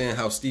don't understand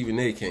how Stephen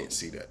A. can't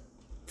see that.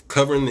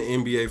 Covering the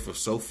NBA for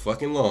so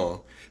fucking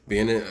long,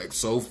 being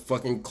so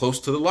fucking close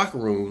to the locker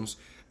rooms,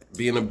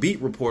 being a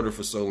beat reporter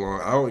for so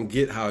long, I don't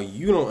get how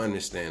you don't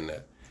understand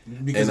that.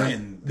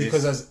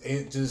 Because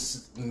Ant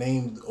just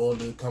named all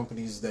the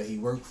companies that he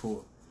worked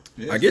for.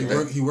 I get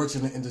that. He works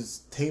in the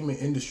entertainment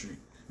industry.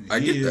 I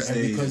get that.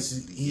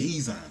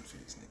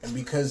 And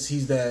because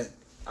he's that,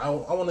 I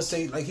want to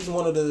say, like, he's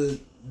one of the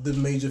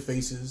major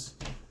faces,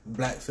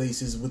 black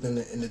faces within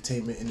the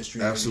entertainment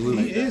industry.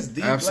 Absolutely. He is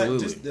the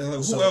Absolutely.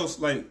 black. Who else?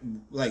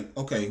 Like,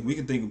 okay, we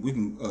can think.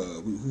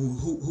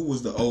 Who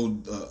was the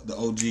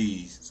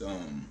OGs?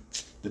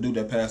 The dude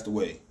that passed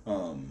away.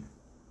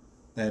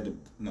 They had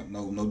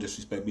no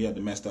disrespect. We had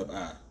the messed up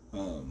eye.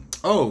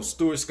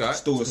 Stuart Scott.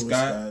 Stuart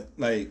Scott.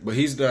 Like, but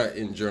he's not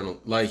in journal.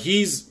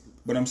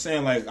 But I'm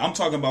saying, like, I'm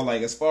talking about,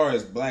 like, as far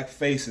as black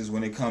faces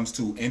when it comes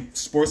to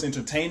sports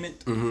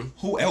entertainment.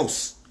 Who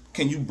else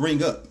can you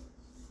bring up?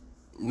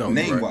 No,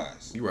 name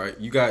wise, you're right.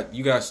 You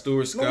got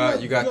Stuart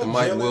Scott. You got the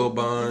Mike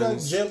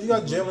Wilbons. You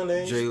got Jalen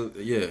names.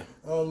 Yeah.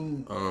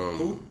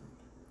 Who?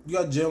 You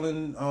got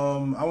Jalen.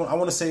 I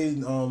want to say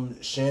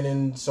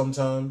Shannon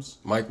sometimes.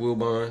 Mike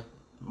Wilbon.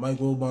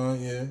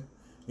 Yeah.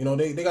 You know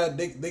they got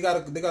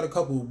a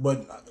couple,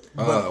 but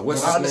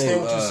what's I his understand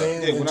name? what you're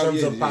saying in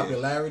terms of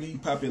popularity. In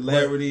terms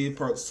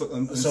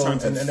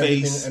of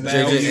face,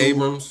 JJ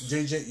Abrams.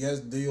 JJ, yes,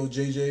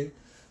 JJ.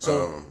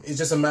 So it's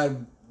just a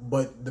matter.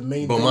 But the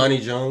main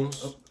Bomani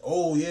Jones.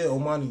 Oh yeah,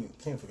 Omani.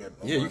 Can't forget.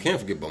 Omani. Yeah, you can't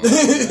forget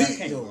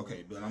Bomani.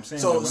 Okay, but I'm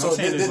saying. So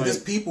there's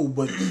people,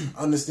 but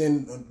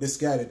understand they're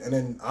scattered. And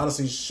then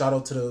honestly, shout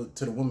out to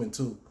the women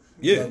too.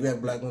 Yeah, we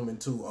have black women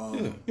too.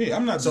 Yeah,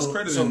 I'm not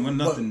discrediting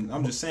nothing.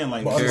 I'm just saying,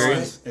 like,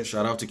 Carrie.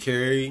 Shout out to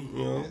Carrie.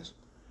 You know.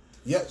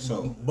 Yeah.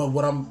 So, but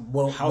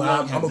how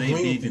long have they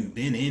even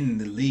been in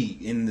the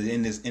league in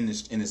this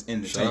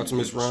entertainment? Shout out to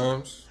Miss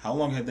Rhymes. How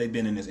long have they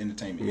been in this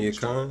entertainment? Mia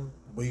Khan.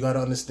 But you got to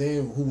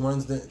understand who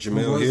runs the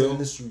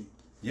industry.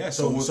 Yeah,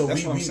 so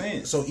that's what I'm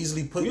saying. So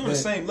easily put. We on the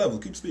same level.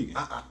 Keep speaking.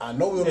 I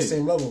know we're on the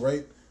same level,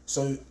 right?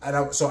 So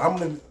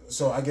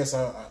I guess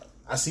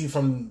I see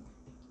from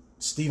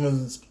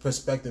Steven's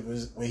perspective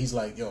is where he's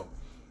like, yo,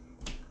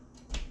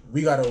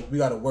 we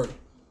gotta work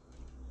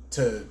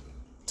to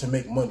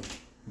make money.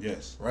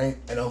 Yes. Right?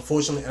 And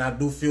unfortunately, and I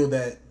do feel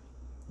that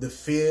the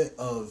fear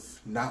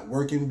of not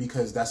working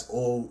because that's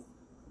all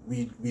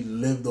we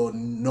lived or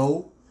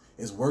know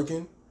is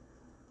working,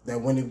 that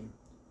when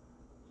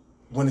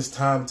it's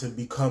time to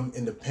become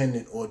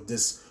independent or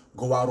just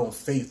go out on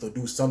faith or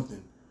do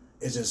something,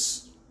 it's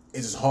just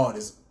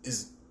hard.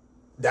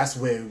 That's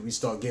where we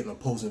start getting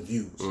opposing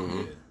views.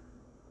 Mm-hmm.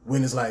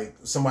 When it's like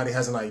somebody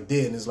has an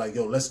idea and it's like,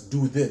 yo, let's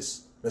do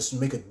this. Let's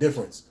make a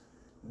difference.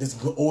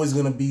 There's always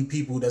gonna be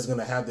people that's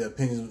gonna have their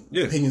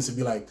opinions to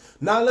be like,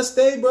 nah, let's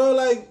stay, bro.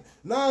 Like,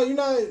 nah,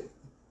 you're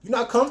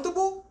not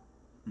comfortable.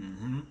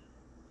 Mm-hmm.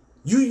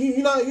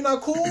 You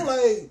not cool?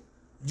 Like,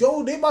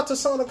 yo, they about to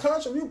sign a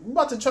contract. We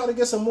about to try to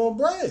get some more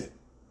bread.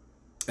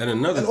 And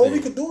another and thing, all we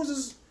could do is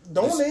just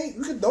donate.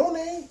 We could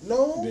donate.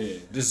 No. Yeah.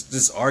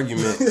 This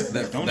argument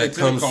that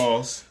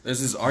comes.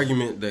 There's this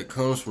argument that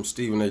comes from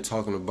Steve when they're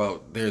talking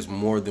about there's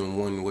more than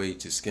one way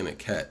to skin a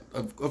cat.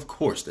 Of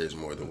course, there's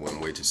more than one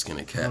way to skin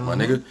a cat, my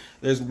nigga.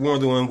 There's more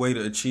than one way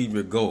to achieve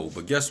your goal.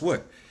 But guess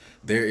what?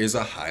 There is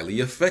a highly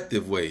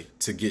effective way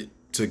to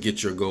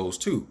get your goals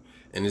too.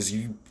 And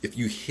if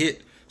you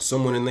hit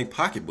someone in their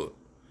pocketbook,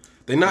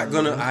 they're not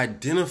gonna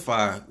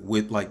identify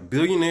with like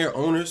billionaire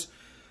owners.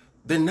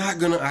 They're not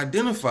gonna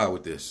identify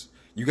with this.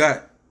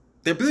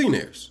 They're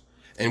billionaires,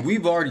 and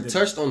we've already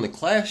touched on the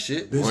class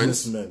shit.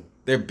 Businessmen.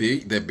 They're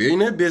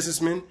billionaire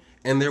businessmen,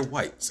 and they're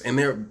whites, and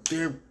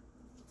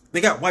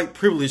they got white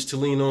privilege to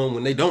lean on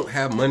when they don't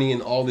have money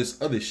and all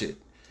this other shit.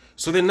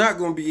 So they're not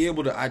gonna be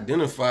able to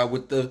identify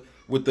with the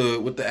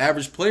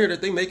average player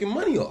that they making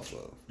money off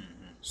of.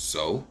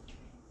 So,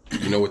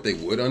 you know what they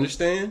would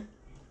understand?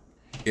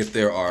 If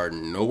there are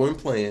no one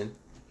playing,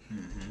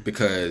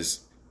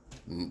 because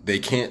they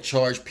can't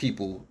charge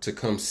people to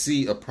come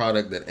see a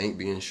product that ain't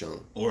being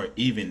shown. Or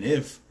even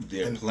if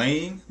they're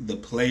playing, the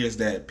players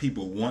that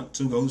people want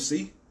to go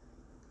see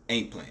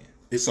ain't playing.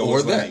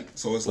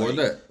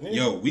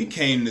 Yo, we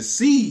came to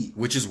see.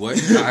 Which is what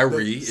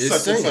Kyrie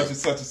is saying.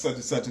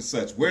 Such and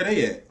such. Where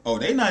they at? Oh,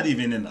 they not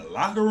even in the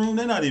locker room.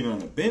 They not even on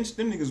the bench.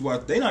 Them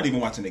niggas they not even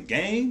watching the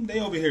game.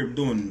 They over here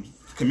doing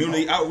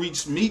community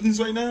outreach meetings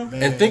right now.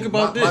 Man, and think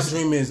about this. My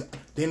dream is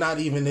they're not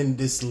even in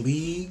this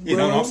league, bro. You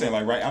know what I'm saying?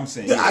 Like, right? I'm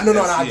saying. Yeah, I know.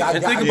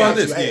 And think about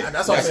this.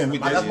 That's what I'm saying.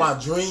 That's my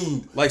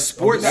dream. Like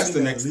sports. That's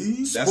the next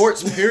league.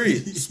 Sports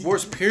period.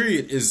 Sports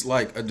period is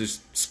like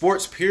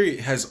sports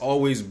period has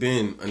always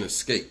been an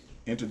escape.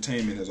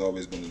 Entertainment has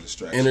always been a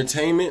distraction.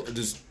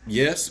 Entertainment,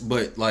 yes,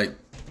 but like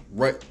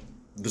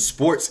the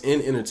sports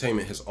in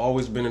entertainment has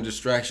always been a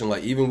distraction.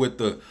 Like even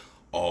with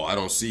I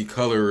don't see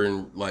color,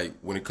 and like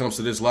when it comes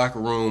to this locker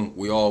room,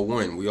 we all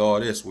win, we all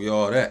this, we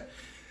all that.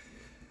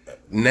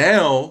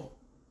 Now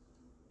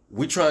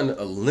we're trying to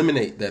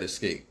eliminate that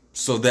escape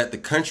so that the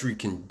country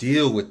can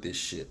deal with this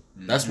shit.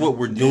 That's what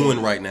we're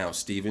doing right now,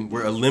 Steven.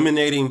 We're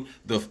eliminating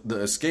the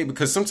escape,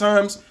 because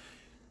sometimes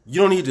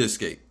you don't need to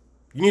escape.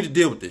 You need to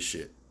deal with this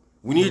shit.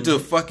 We need to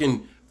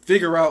fucking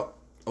figure out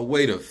a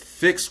way to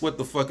fix what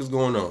the fuck is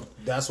going on.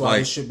 That's why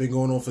this shit been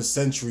going on for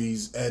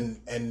centuries, and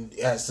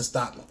it has to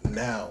stop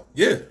now.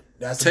 Yeah.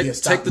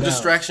 Take the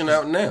distraction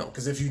out now.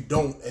 Because if you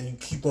don't, and you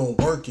keep on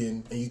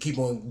working, and you keep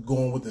on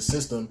going with the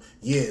system,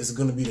 it's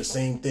going to be the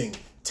same thing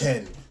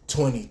 10,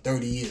 20,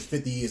 30 years,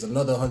 50 years,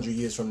 another 100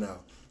 years from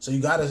now. So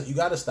you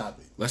gotta stop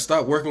it. Let's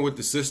stop working with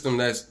the system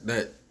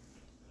that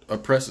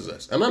oppresses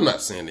us. And I'm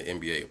not saying the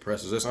NBA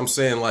oppresses us. I'm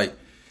saying, like,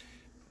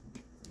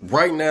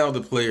 right now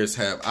the players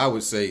have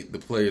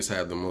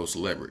the most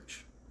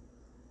leverage.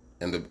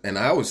 And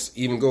I would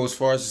even go as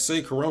far as to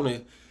say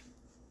Corona,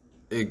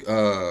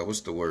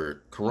 what's the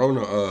word?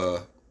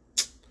 Corona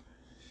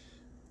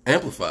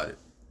amplified it.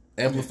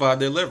 Amplified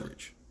their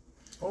leverage.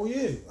 Oh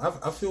yeah.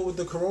 I feel with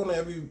the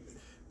Corona,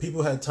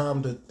 people had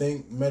time to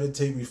think,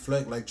 meditate,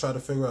 reflect, like try to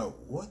figure out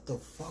what the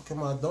fuck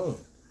am I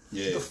doing?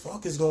 Yeah. What the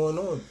fuck is going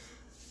on?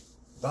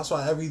 That's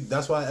why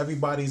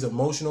everybody's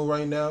emotional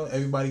right now.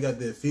 Everybody got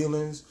their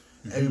feelings.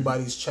 Mm-hmm.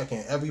 Everybody's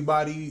checking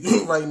everybody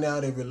right now,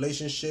 their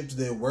relationships,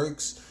 their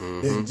works,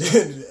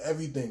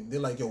 everything. They're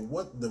like, yo,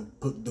 what the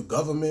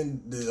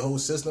government, the whole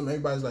system,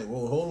 everybody's like,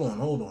 well,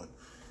 hold on.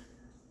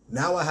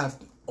 Now I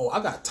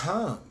got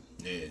time.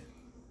 Yeah.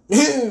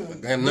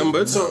 Got nothing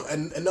but time.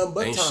 And nothing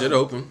but ain't time. Shit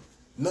open.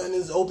 Nothing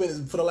is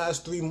open for the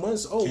last 3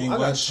 months. I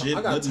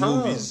got time.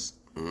 Movies.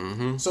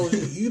 Mm-hmm. So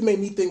you made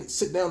me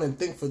sit down and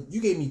think you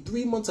gave me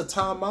 3 months of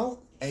time out,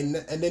 and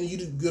then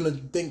you're gonna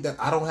think that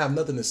I don't have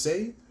nothing to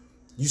say.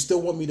 You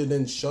still want me to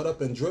then shut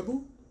up and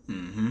dribble?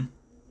 Mm-hmm.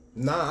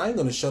 Nah, I ain't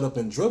gonna shut up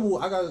and dribble.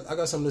 I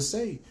got something to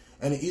say,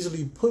 and it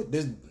easily put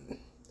this.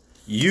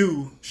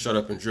 You shut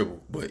up and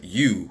dribble, but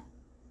you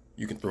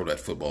can throw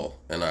that football,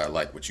 and I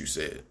like what you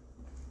said.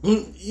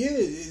 Yeah,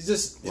 it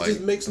just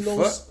makes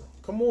no sense.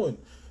 Come on,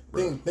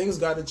 things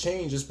got to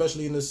change,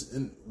 especially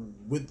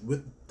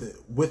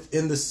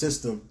within the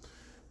system.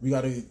 We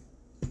got to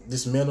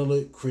dismantle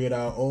it, create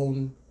our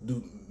own,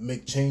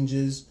 make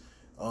changes.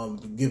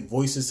 Give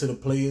voices to the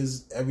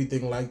players,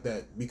 everything like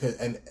that. Because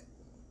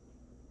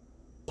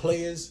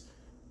players,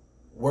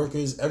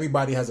 workers,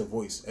 everybody has a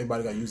voice.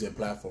 Everybody got to use their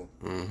platform.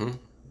 Mm-hmm.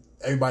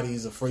 Everybody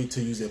is afraid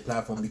to use their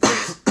platform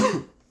because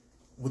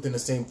within the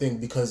same thing,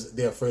 because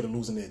they're afraid of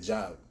losing their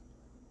job.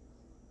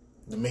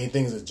 The main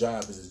thing is a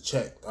job, is a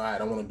check. All right,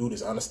 I want to do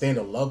this. I understand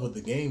the love of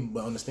the game,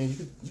 but understand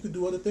you could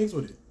do other things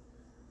with it.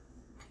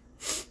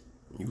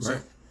 You're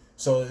right.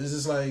 So it's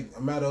just like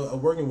a matter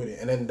of working with it,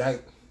 and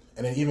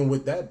then even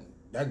with that.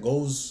 That could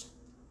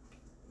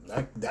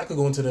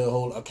go into the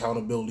whole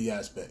accountability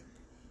aspect.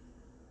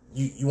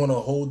 You want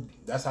to hold.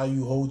 That's how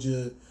you hold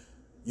your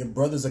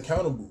brothers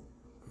accountable.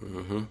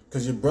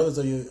 Because your brothers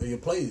are your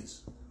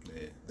players.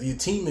 Yeah. They're your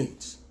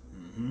teammates.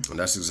 And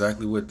that's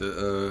exactly what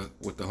the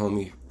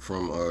homie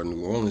from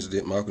New Orleans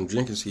did. Malcolm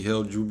Jenkins, he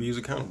held Drew Brees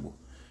accountable.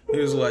 He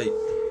was like,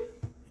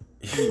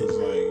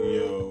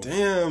 yo,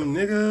 damn,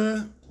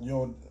 nigga.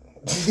 Yo,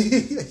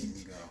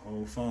 you got a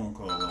whole phone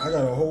call. I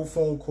got a whole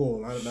phone call.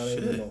 Not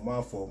even know.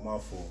 My fault.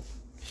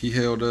 He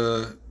held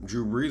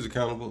Drew Brees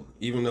accountable,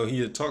 even though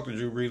he had talked to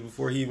Drew Brees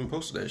before he even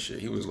posted that shit.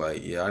 He was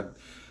like, yeah,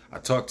 I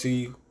talked to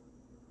you,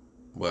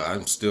 but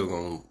I'm still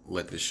going to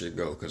let this shit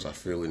go because I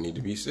feel it need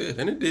to be said.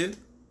 And it did.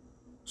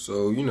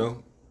 So, you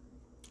know,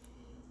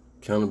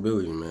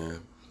 accountability, man.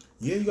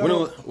 Yeah, you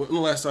got when the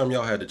last time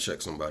y'all had to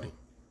check somebody?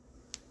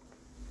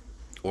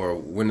 Or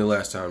when the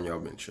last time y'all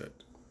been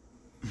checked?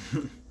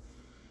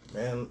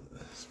 Man,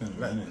 It's been a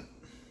minute.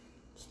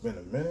 It's been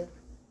a minute.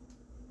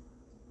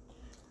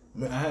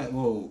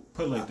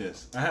 Put it like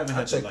this. I haven't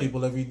had I check to,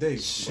 people every day.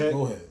 check-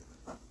 Go ahead.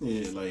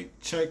 Yeah, like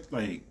check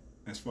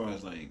as far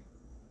as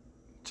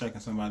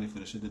checking somebody for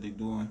the shit that they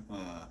doing.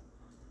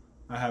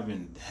 I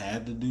haven't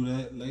had to do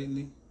that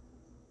lately,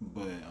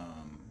 but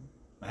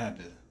I had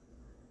to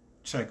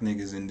check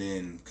niggas and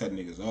then cut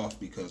niggas off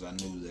because I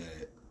knew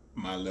that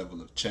my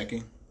level of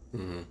checking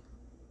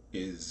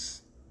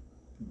is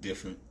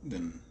different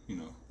than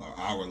or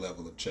our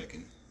level of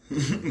checking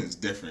is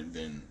different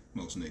than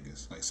most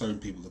niggas. Like certain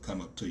people will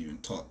come up to you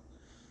and talk.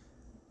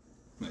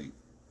 Like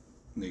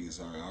niggas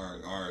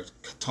are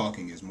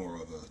talking is more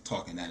of a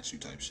talking at you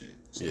type shit.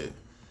 So Yeah.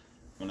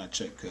 when I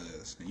check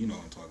cuz, and you know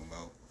what I'm talking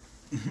about,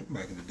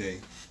 back in the day,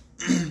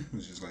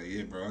 it's just like,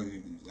 yeah, bro,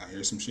 I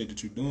hear some shit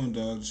that you doing,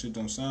 dog. The shit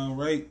don't sound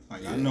right.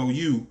 Like, I know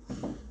you.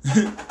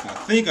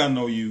 I think I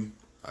know you.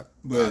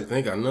 But I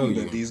think I know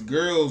you. But these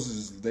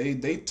girls, they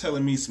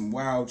telling me some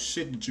wild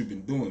shit that you've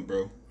been doing,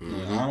 bro.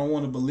 Like, I don't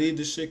want to believe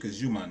this shit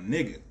because you my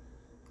nigga.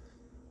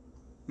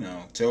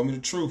 Now, tell me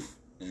the truth.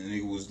 And the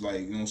nigga was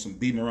like, some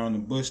beating around the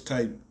bush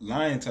type,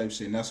 lying type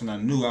shit. And that's when I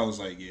knew. I was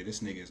like, yeah,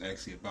 this nigga is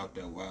actually about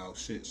that wild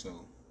shit.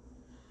 So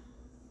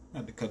I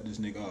had to cut this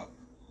nigga off.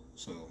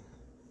 So,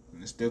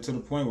 and it's still to the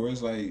point where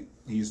it's like,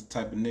 he's the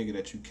type of nigga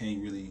that you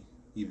can't really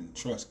even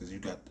trust.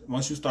 Because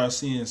once you start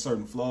seeing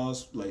certain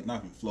flaws, like, not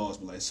even flaws,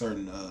 but like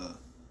certain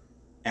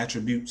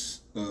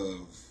attributes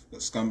of a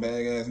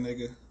scumbag ass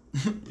nigga,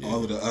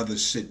 all of the other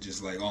shit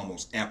just like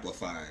almost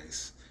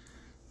amplifies.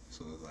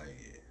 So it's like,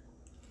 yeah.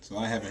 So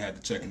I haven't had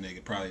to check a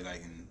nigga probably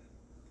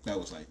that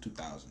was like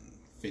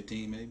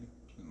 2015 maybe,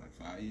 in like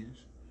 5 years.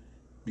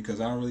 Because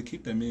I don't really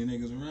keep that many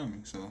niggas around me,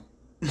 so.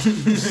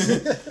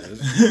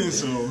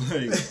 So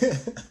like,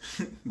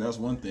 that's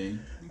one thing.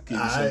 Keep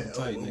the circle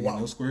tight, nigga.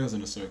 No squares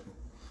in the circle.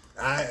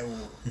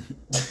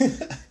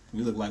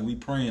 We look like we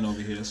praying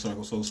over here. The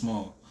circle so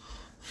small.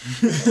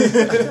 And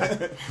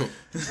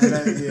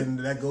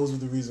that goes with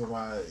the reason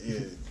why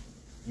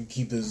you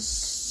keep this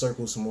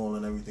circle small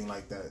and everything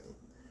like that.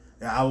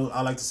 Yeah,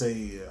 I like to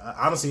say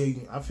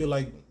honestly, I feel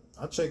like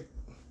I check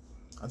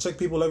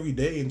people every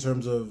day in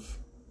terms of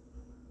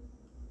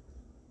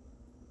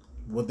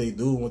what they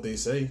do and what they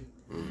say,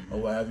 or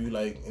what have you.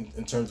 Like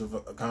in terms of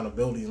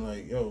accountability, and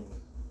like, yo,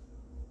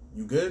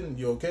 you good?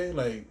 You okay?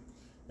 Like,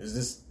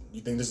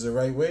 you think this is the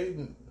right way?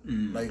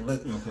 Like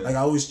I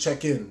always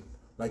check in.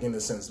 Like, in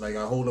a sense, like,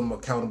 I hold them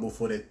accountable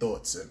for their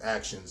thoughts and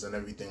actions and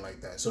everything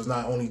like that. So it's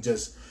not only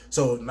just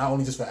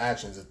for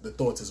actions, the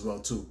thoughts as well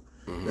too.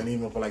 And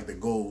even for like the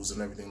goals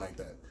and everything like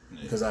that.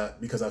 Yeah.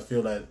 Because I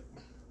feel that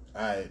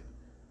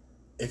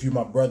if you're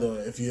my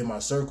brother, if you're in my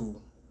circle,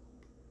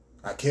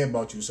 I care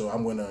about you. So I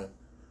want to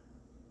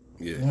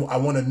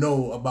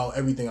know about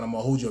everything, and I'm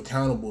gonna hold you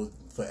accountable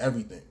for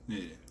everything.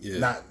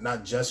 Yeah.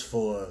 Not just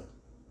for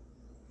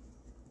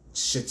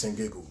shits and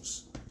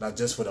giggles. Not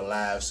just for the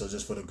laughs or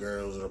just for the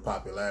girls or the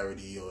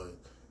popularity or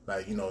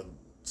like,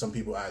 some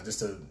people just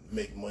to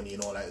make money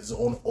and all that. It's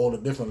on all the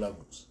different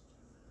levels.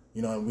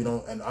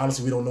 And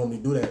honestly we don't normally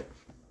do that.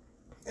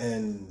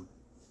 And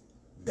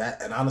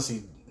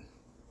honestly,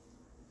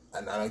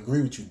 and I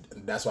agree with you.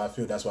 And that's why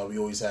we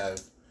always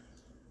have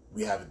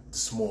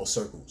small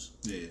circles.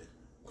 Yeah.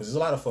 Because there's a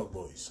lot of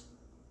fuckboys.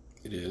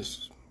 It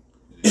is.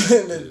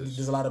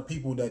 There's a lot of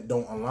people that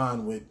don't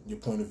align with your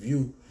point of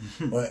view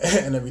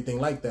and everything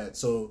like that.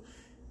 So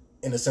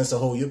in a sense to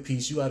hold your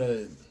peace, you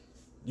gotta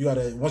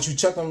once you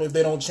check them, if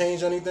they don't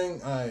change anything,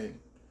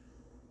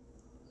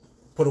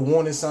 put a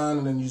warning sign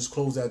and then you just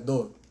close that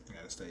door. You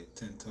gotta stay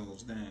 10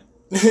 toes down.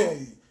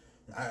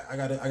 I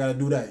gotta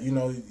do that.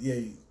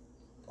 Yeah.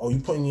 Oh, you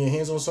putting your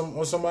hands on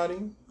somebody,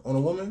 on a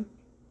woman?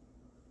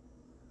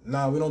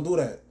 Nah, we don't do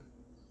that.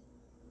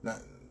 Nah.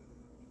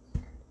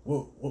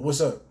 What's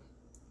up?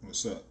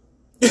 What's up?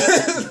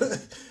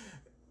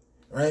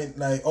 Right?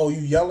 Like, oh,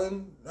 you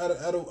yelling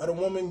at a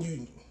woman?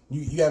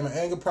 You having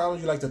anger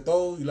problems? You like to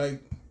throw? You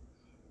like?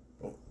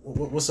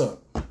 What's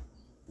up?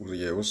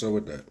 Yeah, what's up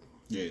with that?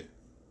 Yeah.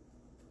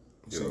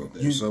 What's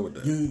up with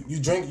that? You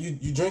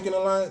drinking a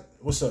lot?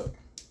 What's up?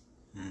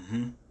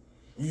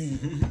 You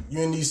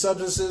in these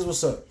substances?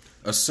 What's up?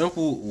 A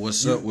simple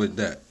 "what's up with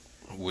that"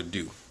 would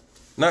do.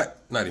 Not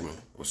even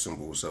a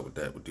simple "what's up with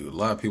that" would do. A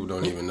lot of people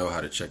don't even know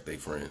how to check their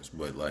friends,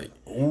 but like,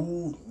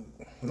 when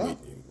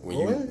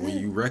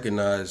you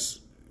recognize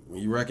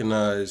when you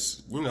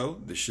recognize,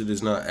 the shit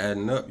is not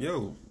adding up,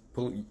 yo,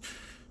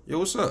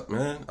 what's up,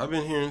 man? I've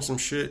been hearing some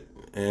shit,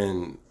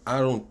 and I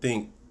don't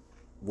think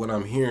what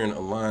I'm hearing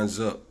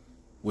aligns up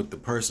with the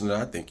person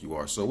that I think you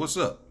are. So what's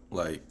up?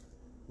 Like,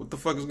 what the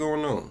fuck is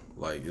going on?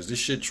 Like, is this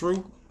shit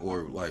true?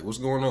 Or, like, what's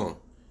going on?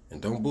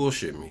 And don't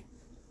bullshit me.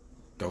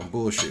 Don't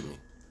bullshit me.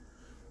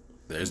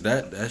 There's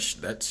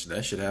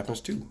that shit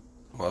happens too.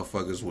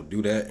 Motherfuckers will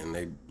do that,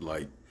 and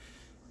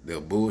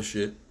they'll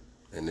bullshit,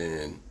 and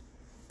then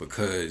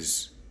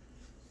because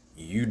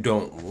you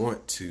don't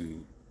want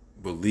to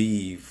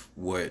believe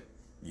what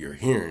you're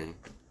hearing,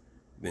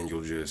 then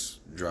you'll just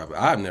drop it.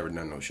 I've never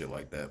done no shit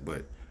like that,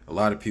 but a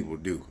lot of people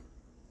do.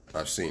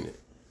 I've seen it.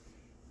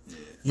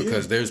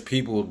 Because there's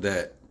people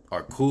that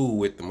are cool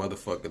with the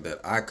motherfucker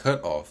that I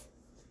cut off,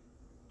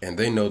 and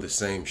they know the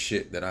same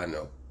shit that I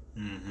know.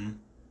 Mm-hmm.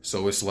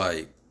 So it's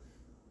like,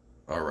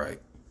 all right,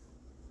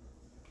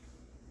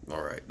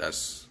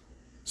 it's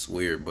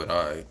weird, but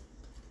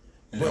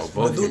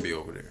both can be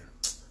over there.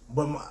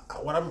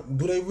 But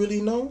do they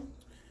really know?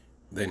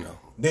 They know.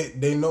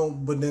 They know,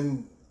 but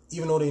then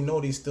even though they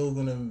know, they still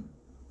gonna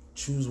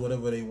choose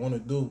whatever they want to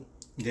do.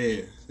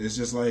 Yeah, it's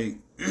just like,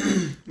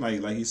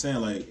 like he's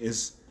saying, like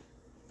it's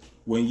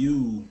when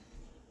you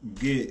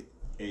get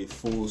a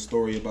full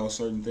story about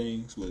certain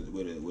things with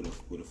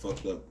a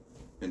fucked up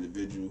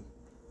individual,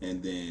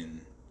 and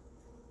then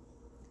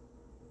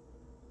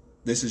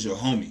this is your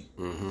homie.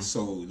 Mm-hmm.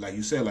 So, like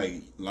you said, like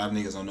a lot of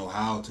niggas don't know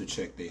how to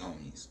check their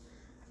homies,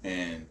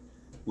 and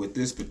with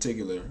this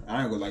particular,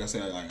 I ain't gonna, like I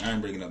said, like I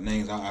ain't bringing up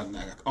names. I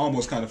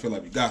almost kind of feel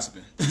like we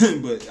gossiping,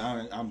 but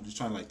I'm just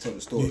trying to like tell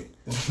the story.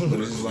 But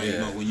it's just like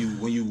when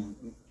you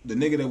the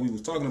nigga that we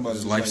was talking about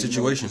is life like,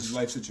 situations,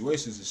 life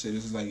situations and shit.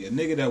 This is like a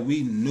nigga that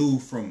we knew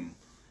from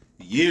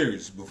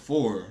years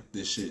before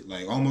this shit.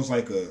 Like almost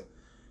like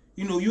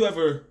you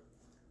ever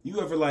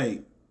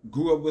like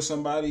grew up with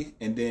somebody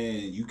and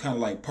then you kind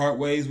of like part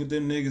ways with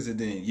them niggas, and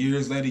then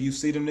years later you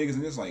see them niggas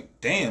and it's like,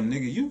 damn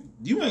nigga,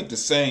 you ain't the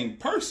same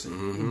person.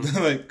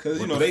 Mm-hmm. Like, cause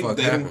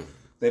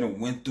they done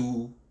went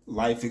through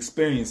life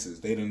experiences.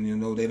 They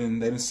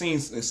done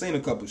seen a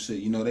couple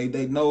shit.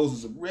 They nose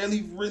was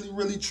really, really,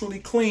 really, truly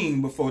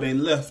clean before they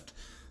left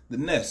the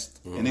nest,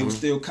 mm-hmm. and they was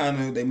still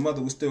their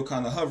mother was still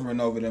kind of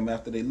hovering over them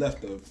after they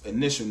left the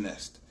initial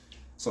nest.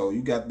 So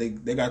this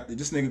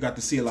nigga got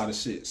to see a lot of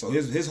shit. So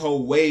his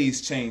whole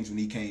ways changed when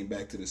he came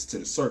back to the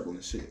circle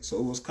and shit. So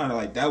it was kind of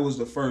like that was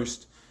the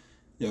first.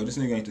 This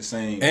nigga ain't the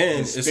same.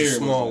 And it's a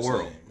small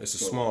world. It's a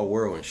small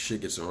world and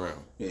shit gets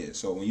around. Yeah.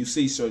 So when you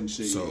see certain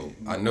shit,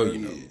 I know you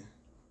know. Yeah.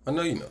 I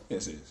know you know.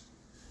 Yes, it is.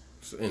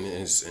 So,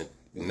 and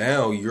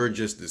now you're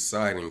just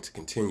deciding to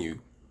continue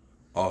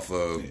off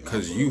of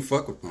because you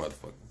fuck with the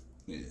motherfucker.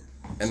 Yeah.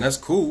 And that's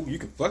cool. You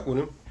can fuck with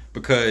him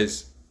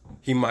because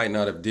he might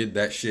not have did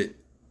that shit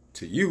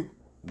to you,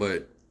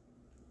 but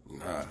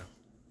nah.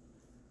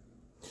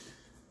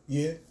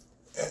 Yeah,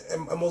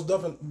 and most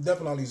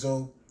definitely.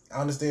 So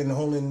I understand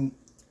holding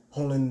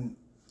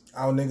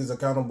our niggas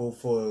accountable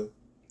for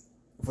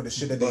the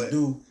shit that they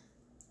do,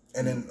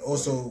 and then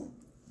also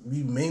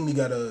we mainly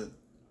gotta.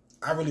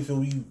 I really feel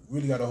we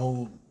really gotta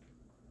hold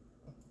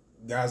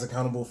guys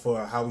accountable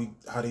for how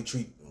they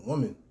treat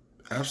women.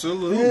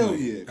 Absolutely, hell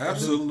yeah,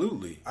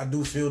 absolutely. I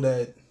do feel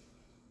that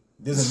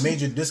there's a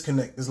major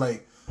disconnect. It's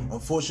like,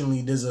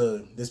 unfortunately, there's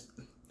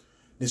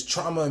this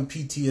trauma and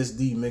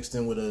PTSD mixed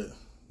in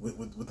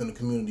within the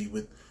community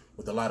with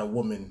a lot of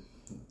women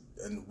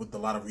and with a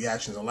lot of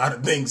reactions, a lot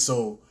of things.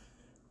 So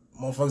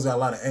motherfuckers got a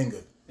lot of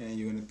anger. And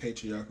you're in a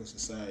patriarchal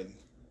society.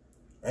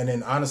 And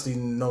then honestly,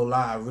 no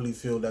lie, I really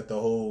feel that the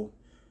whole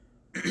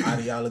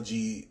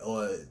ideology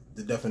or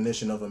the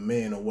definition of a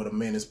man or what a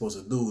man is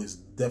supposed to do is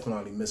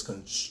definitely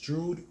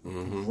misconstrued,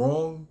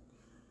 wrong.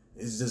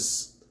 It's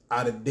just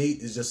out of date.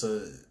 It's just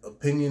a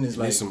opinion. It's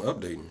needs some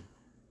updating.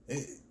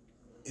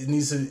 It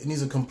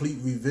needs a complete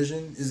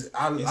revision.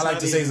 I like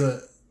to say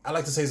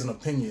it's an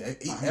opinion.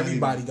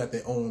 Everybody got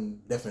their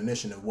own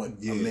definition of what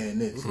a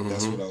man is. Mm-hmm.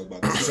 That's what I was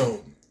about to say.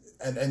 So,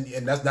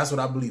 and that's what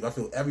I believe. I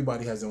feel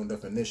everybody has their own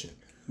definition,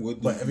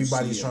 but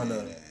everybody's trying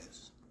to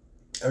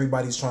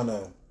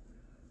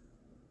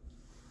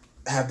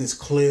have this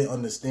clear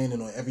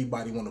understanding, or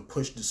everybody want to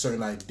push the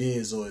certain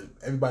ideas, or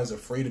everybody's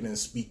afraid to then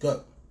speak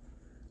up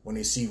when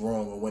they see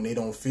wrong, or when they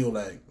don't feel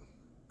like,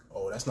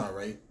 oh, that's not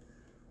right.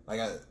 Like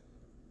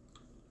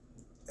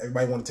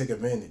everybody want to take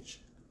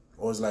advantage,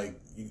 or it's like,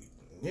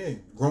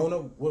 growing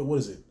up, what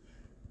is it?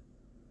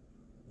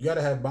 You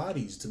gotta have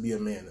bodies to be a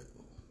man.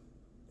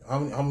 How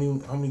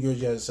many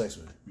girls you had sex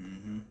with?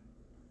 Mm-hmm.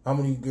 How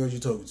many girls you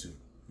talking to?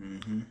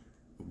 Mm-hmm.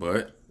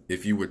 But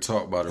if you were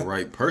taught by the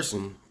right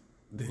person,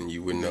 then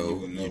you would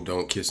know you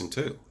don't kiss and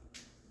tell.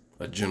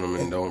 A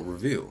gentleman don't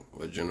reveal.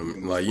 A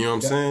gentleman, like, you know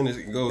what I'm saying?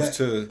 It goes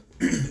to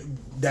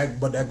that,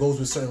 but that goes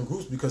with certain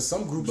groups, because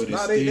some groups,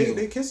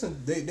 they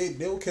kissing,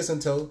 they'll kiss and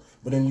tell.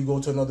 But then you go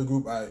to another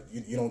group,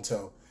 you don't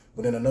tell.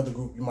 But in another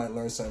group, you might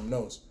learn something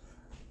else.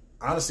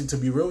 Honestly, to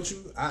be real with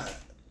you, I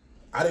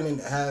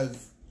didn't have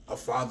a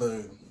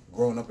father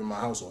growing up in my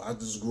household. I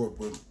just grew up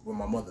with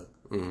my mother,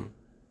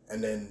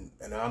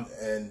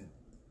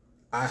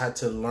 I had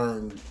to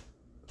learn.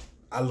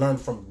 I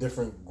learned from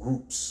different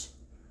groups.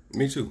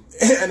 Me too.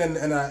 And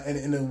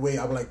in a way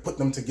I would like put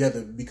them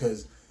together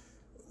because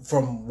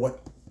from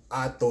what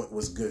I thought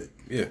was good.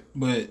 Yeah.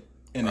 But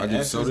in the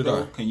essence,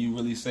 though, can you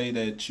really say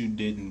that you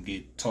didn't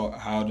get taught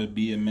how to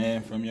be a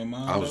man from your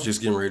mom? I was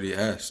just getting ready to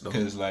ask, though.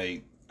 Because,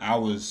 like, I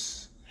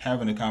was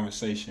having a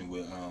conversation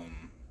with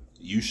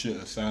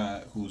Yusha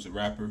Asad, who's a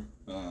rapper.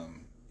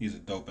 He's a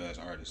dope-ass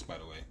artist, by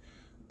the way.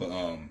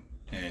 But,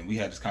 and we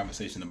had this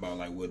conversation about,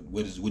 like, what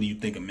do you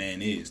think a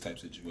man is type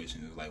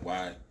situation. It's like,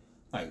 why,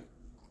 like,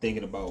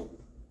 thinking about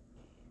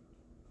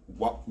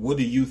what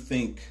do you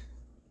think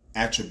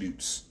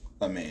attributes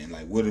a man,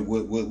 like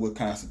what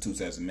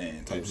constitutes as a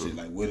man type shit,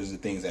 like what is the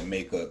things that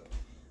make up,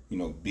 you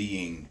know,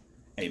 being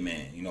a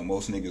man. You know,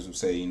 most niggas would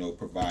say, you know,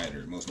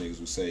 provider, most niggas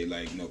would say,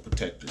 like, you know,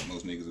 protector,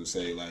 most niggas would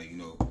say, like, you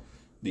know,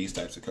 these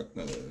types of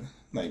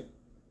like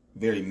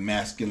very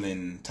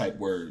masculine type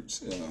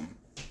words,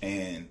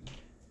 and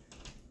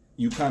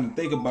you kind of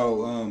think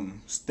about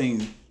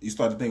things, you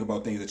start to think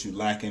about things that you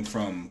lacking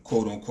from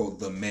quote unquote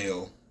the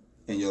male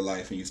in your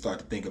life, and you start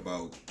to think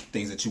about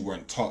things that you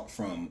weren't taught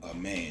from a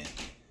man.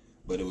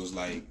 But it was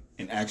like,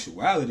 in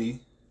actuality,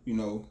 you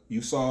know,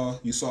 you saw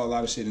a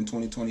lot of shit in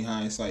 2020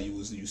 hindsight.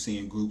 You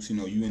seeing groups, you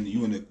know, you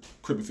in the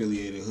Crip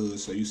affiliated hood,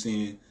 so you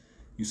seeing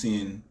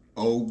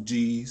old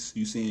G's,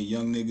 you seeing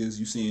young niggas,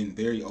 you seeing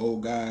very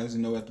old guys,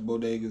 you know, at the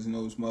bodegas and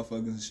those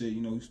motherfuckers and shit.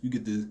 You know, you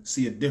get to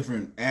see a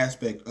different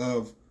aspect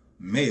of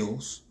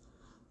males,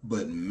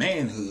 but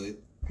manhood,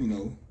 you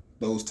know,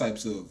 those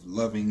types of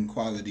loving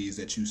qualities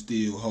that you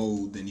still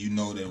hold, and you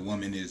know that a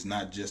woman is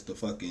not just a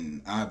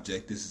fucking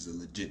object, this is a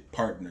legit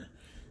partner.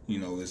 You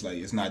know, it's like,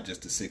 it's not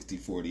just a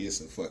 60-40,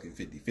 it's a fucking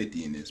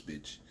 50-50 in this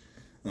bitch.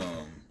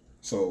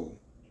 So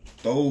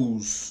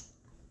those,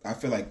 I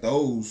feel like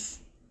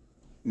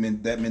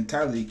that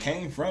mentality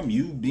came from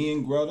you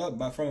being grown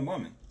up from a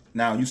woman.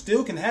 Now, you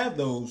still can have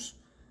those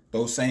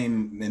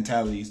same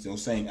mentalities,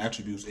 those same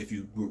attributes if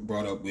you were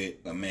brought up with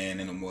a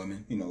man and a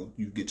woman. You know,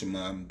 you get your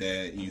mom and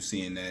dad, and you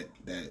seeing that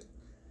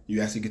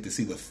you actually get to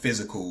see the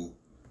physical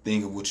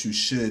thing of what you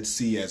should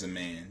see as a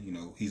man. You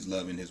know, he's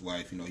loving his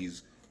wife. You know,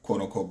 he's quote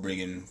unquote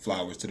bringing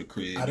flowers to the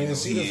crib. I didn't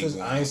see the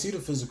physical. I didn't see the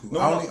physical. No,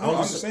 I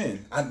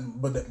understand.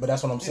 But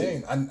that's what I'm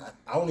saying. I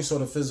only saw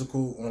the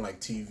physical on like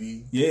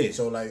TV. Yeah.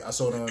 So like I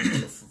saw the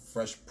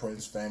Fresh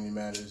Prince, Family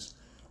Matters,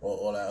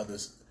 all that other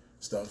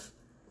stuff.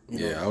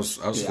 You know? I was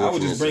I was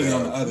just bringing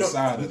on the other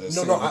side of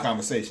the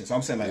conversation. So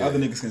I'm saying, like, other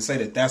niggas can say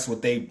that's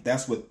what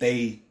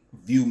they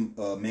view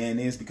a man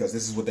is because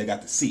this is what they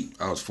got to see.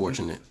 I was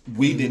fortunate.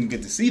 We didn't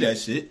get to see that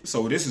shit,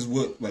 so this is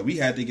what, like, we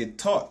had to get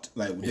taught.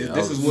 Like,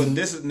 this is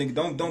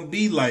nigga. Don't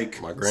be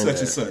like my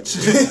granddad. Such and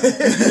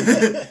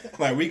such.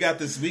 Like, we got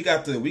to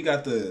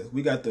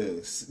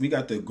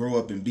grow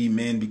up and be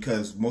men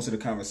because most of the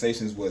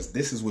conversations was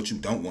this is what you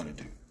don't want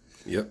to do.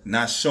 Yep.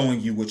 Not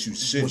showing you what you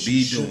should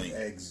be doing.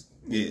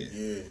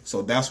 Yeah.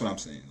 So that's what I'm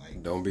saying.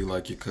 Like, don't be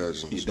like your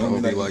cousins. Yeah, don't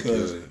be like your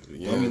cousin.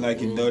 Don't be like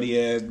your dirty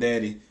ass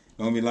daddy.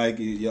 Don't be like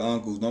your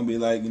uncles. Don't be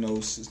like, you know,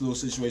 little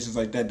situations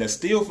like that. That's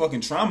still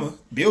fucking trauma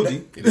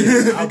building.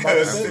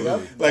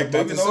 Like,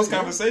 those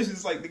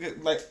conversations,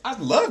 like I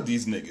love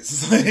these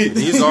niggas. Like,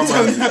 these are my.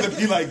 Have to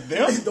be like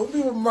them. Don't be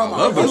with my.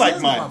 I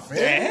like my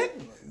dad.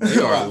 They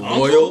are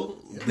loyal.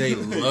 They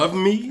love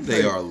me.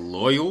 They are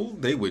loyal.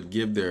 They would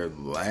give their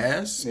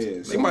last.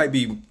 Yeah, they might be,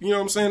 you know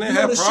what I'm saying? They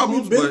have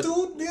problems, but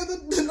through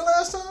the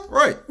last time,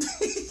 right?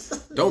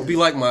 Don't be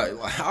like my.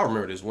 I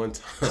remember this one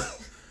time.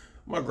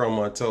 My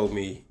grandma told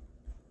me,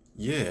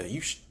 "Yeah,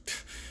 you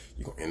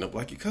gonna end up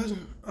like your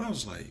cousin." I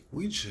was like,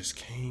 "We just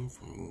came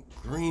from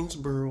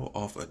Greensboro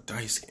off a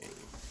dice game,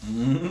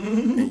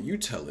 and you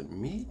telling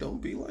me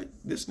don't be like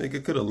this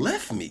nigga could have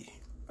left me."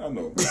 I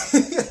know.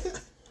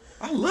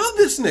 I love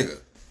this nigga.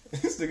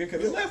 This nigga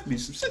could have left me.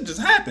 Some shit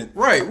just happened.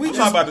 Right. I'm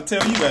not about to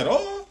tell you at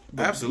all.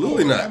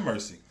 Absolutely not. Have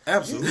mercy.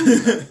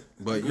 Absolutely not.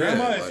 But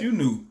Grandma, if you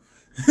knew.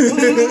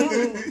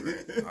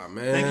 Oh,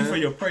 man. Thank you for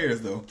your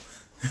prayers, though.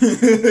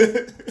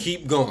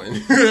 Keep going.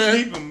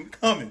 Keep them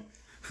coming.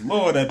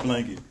 Lord, that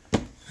blanket.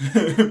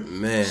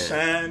 Man.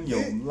 Shine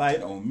your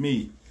light on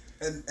me.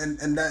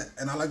 And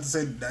I like to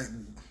say that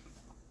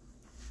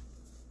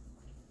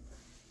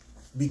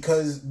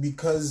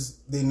because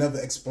they never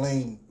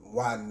explained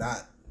why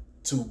not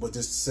to, but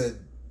just said,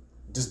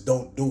 just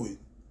don't do it.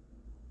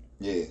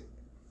 Yeah.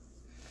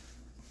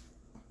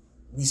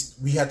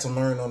 We had to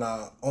learn on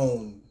our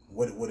own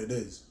what it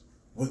is,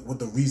 what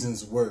the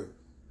reasons were,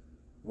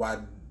 why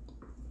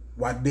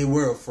they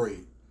were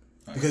afraid.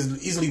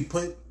 Because easily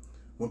put,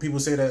 when people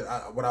say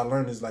that, what I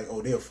learned is like,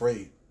 oh, they're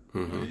afraid.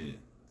 Mm-hmm. Yeah.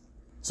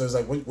 So it's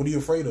like, what are you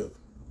afraid of?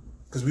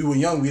 Because we were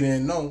young, we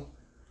didn't know.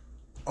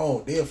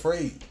 Oh, they're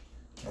afraid.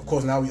 Of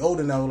course, now we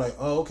older, now we're like,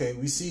 oh, okay,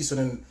 we see. So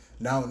then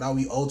now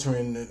we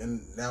altering,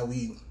 and now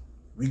we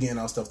getting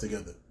our stuff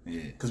together.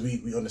 Yeah. Because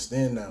we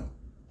understand now.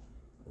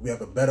 We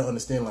have a better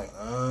understanding, like,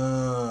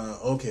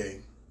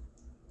 okay.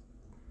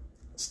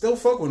 Still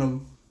fuck with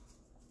them.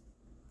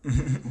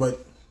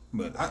 But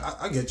But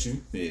I get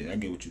you. Yeah, I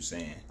get what you're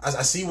saying.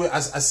 I see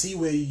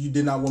where you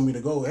did not want me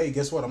to go. Hey,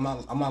 guess what? I'm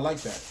not like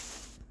that.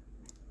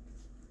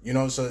 You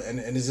know, so and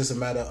it's just a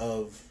matter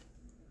of,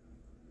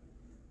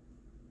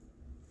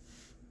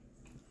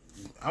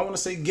 I want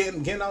to say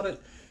getting out of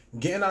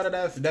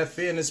that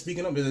fear and then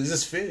speaking up. It's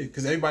just fear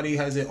because everybody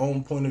has their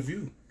own point of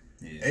view.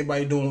 Yeah.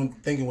 Everybody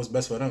thinking what's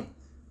best for them.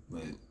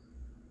 But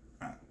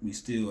we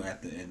still,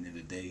 at the end of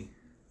the day,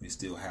 we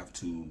still have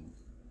to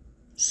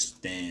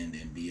stand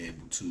and be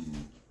able to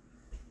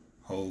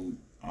hold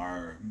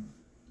our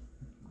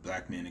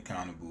black men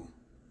accountable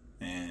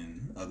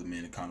and other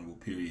men accountable,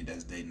 period,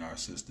 that's dating our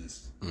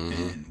sisters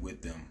and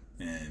with them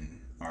and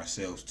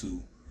ourselves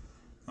too.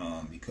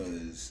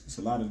 Because it's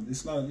a lot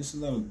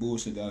of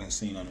bullshit that I've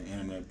seen on the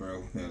internet,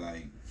 bro, that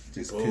like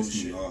just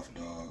pissed me off,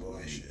 dog.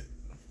 Bullshit.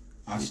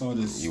 Like, I saw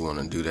this. You want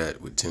to do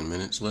that with 10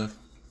 minutes left?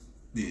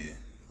 Yeah.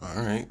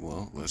 All right,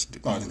 well, let's do.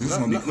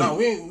 No,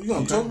 we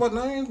gonna talk about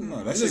nothing.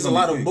 No, that's just a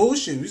lot of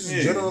bullshit. We just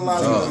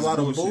generalizing a lot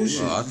of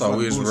bullshit. I thought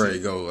we was ready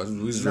to go.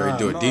 We was ready to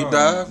do a deep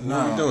dive. What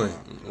are we doing?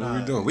 What are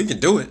we doing? We can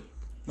do it.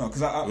 No,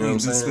 because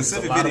the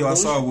specific video I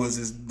saw was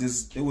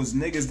this. It was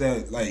niggas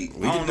that like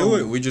we can do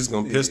it. We just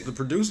gonna piss the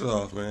producer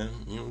off, man.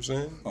 You know what I'm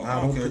saying?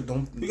 Oh, okay.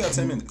 We got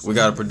 10 minutes. We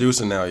got a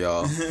producer now,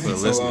 y'all, for the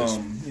listeners.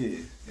 Yeah.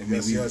 I mean,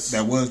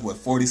 that was what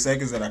 40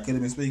 seconds that I could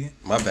have been speaking.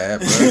 My bad,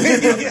 bro.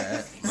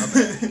 My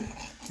bad.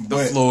 The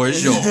floor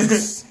is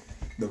yours.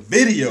 The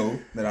video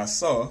that I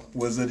saw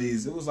was of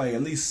these. It was like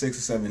at least 6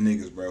 or 7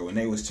 niggas, bro, and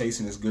they was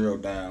chasing this girl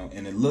down,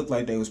 and it looked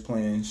like they was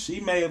playing. She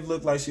may have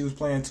looked like she was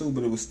playing too,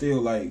 but it was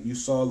still like you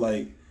saw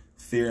like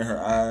fear in her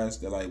eyes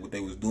that like what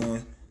they was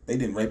doing. They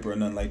didn't rape her or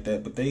nothing like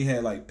that, but they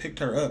had like picked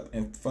her up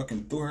and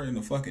fucking threw her in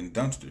the fucking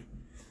dumpster.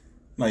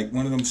 Like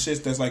one of them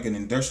shits that's like an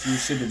industrial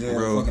shit that's a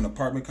fucking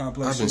apartment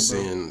complex. I've been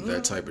seeing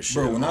that type of shit.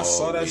 Bro, when I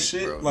saw that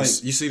shit, bro. like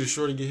you see the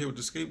shorty get hit with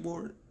the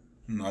skateboard?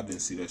 No, I didn't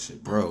see that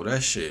shit, bro.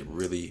 That shit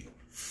really,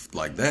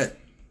 like that,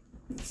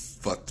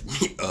 fucked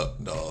me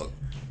up, dog.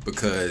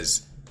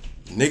 Because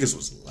niggas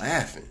was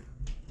laughing,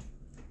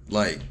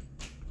 like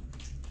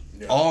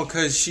all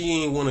cause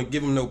she ain't want to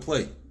give him no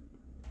play.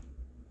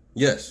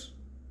 Yes.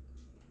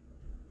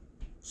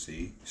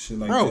 See, shit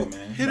like bro, that,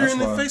 man. Hit her in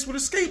the face with a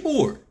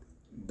skateboard.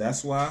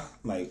 That's why,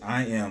 like,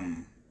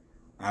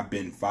 I've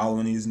been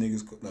following these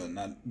niggas,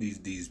 not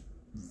these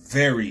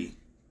very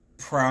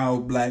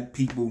proud black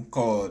people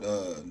called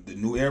the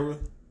New Era.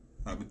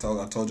 I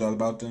told y'all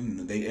about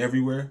them. They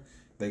everywhere.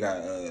 They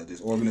got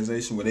this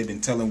organization where they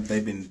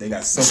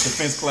got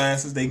self-defense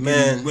classes. They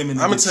give women.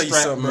 I'm gonna tell you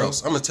something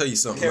else. I'm gonna tell you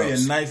something else.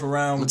 Carry a knife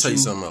around. I'm gonna tell you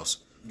something else.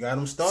 Got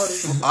them started.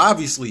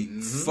 Obviously,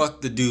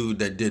 fuck the dude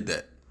that did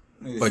that.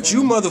 Yeah, but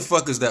you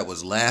motherfuckers that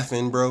was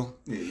laughing, bro.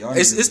 Yeah, y'all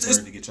it's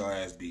to get your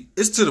ass beat.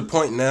 It's to the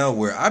point now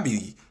where I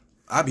be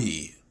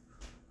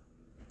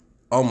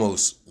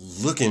almost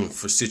looking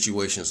for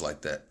situations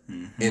like that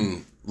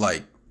in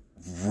like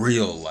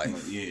real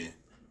life. Yeah.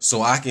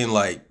 So I can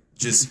like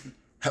just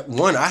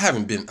one. I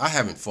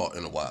haven't fought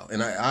in a while,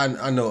 and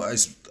I know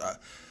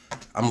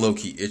I'm low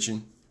key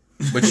itching.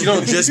 But you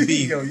don't just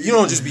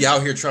be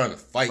out here trying to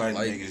fight like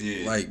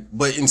niggas, like.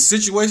 But in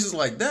situations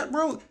like that,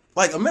 bro.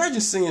 Like,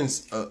 imagine seeing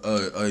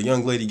a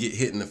young lady get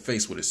hit in the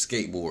face with a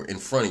skateboard in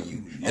front of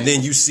you, and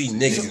then you see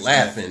niggas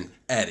laughing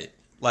at it.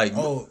 Like,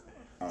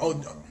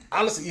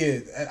 honestly, yeah,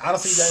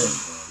 honestly,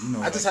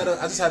 that I just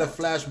had a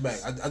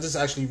flashback. I just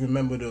actually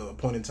remember the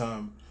point in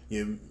time.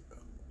 Yeah,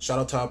 shout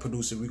out to our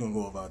producer. We're gonna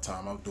go over our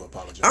time. I do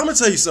apologize. I'm gonna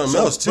tell you something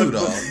else too,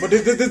 dog. But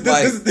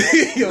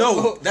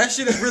no, that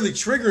shit is really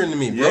triggering to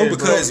me, bro.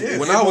 Because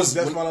when I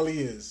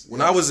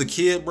was a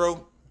kid,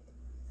 bro.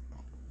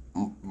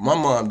 My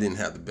mom didn't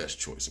have the best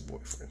choice of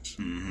boyfriends,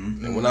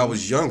 and when I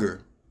was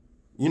younger,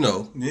 you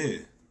know,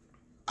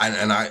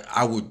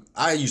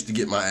 I used to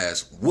get my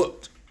ass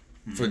whooped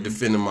for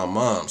defending my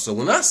mom. So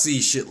when I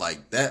see shit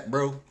like that,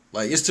 bro,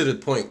 like it's to the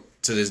point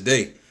to this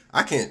day,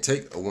 I can't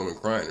take a woman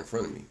crying in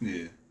front of me.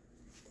 Yeah,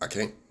 I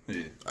can't.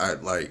 Yeah, I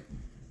like,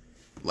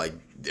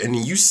 and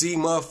then you see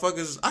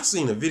motherfuckers. I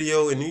seen a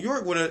video in New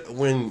York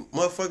when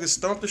motherfuckers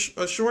stomped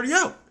a shorty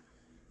out.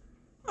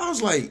 I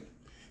was like,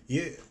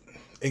 yeah.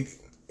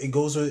 It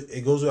goes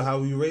with how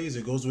we raise.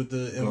 It goes with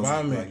the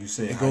environment. Like you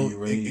said, how you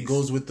raise. It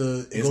goes with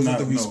the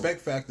respect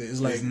factor. It's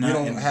like you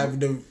don't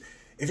have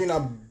if you're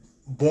not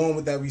born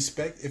with that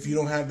respect, if you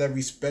don't have that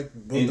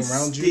respect built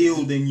around you,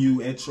 instilled in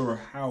you at your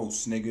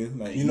house, nigga.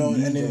 Like you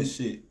need and then that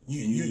shit.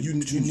 You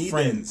need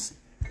friends.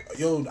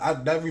 Yo,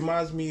 that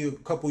reminds me. A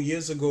couple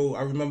years ago,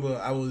 I remember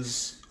I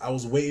was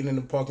waiting in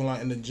the parking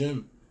lot in the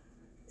gym.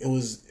 It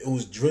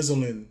was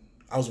drizzling.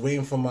 I was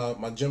waiting for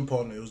my gym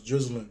partner. It was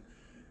drizzling.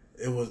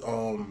 It was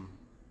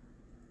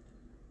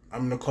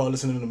I'm in the car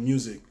listening to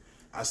music.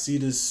 I see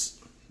this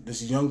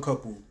young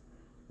couple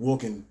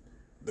walking.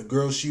 The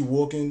girl, she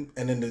walking,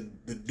 and then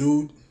the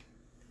dude,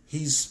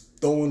 he's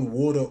throwing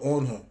water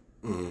on her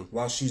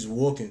while she's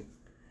walking.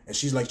 And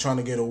she's like trying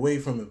to get away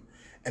from him.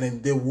 And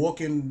then they're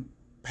walking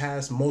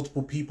past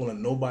multiple people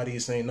and nobody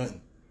is saying nothing.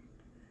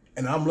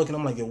 And I'm looking,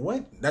 I'm like, yo,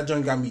 what? That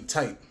joint got me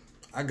tight.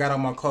 I got out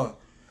my car.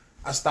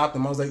 I stopped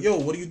him. I was like, yo,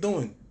 what are you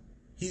doing?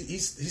 he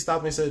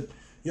stopped me and said,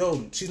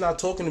 "Yo, she's not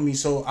talking to me,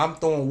 so I'm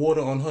throwing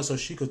water on her so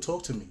she could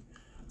talk to me."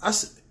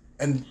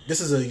 And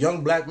this is a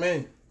young black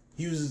man.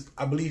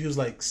 I believe he was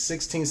like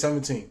 16,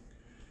 17.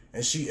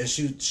 And she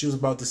was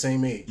about the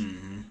same age.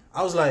 Mm-hmm.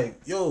 I was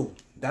like, yo,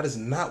 that is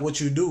not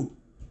what you do.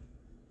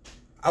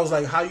 I was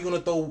like,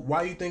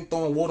 why you think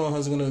throwing water on her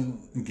is gonna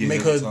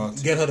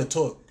get her to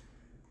talk?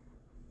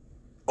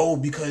 Oh,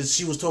 because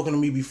she was talking to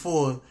me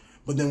before,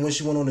 but then when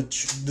she went on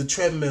the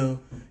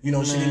treadmill, you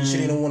know, she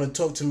didn't want to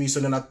talk to me,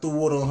 so then I threw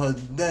water on her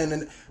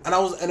then,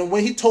 and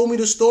when he told me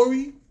the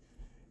story,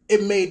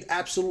 it made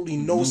absolutely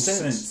no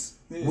sense.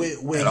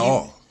 Yeah. At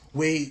all.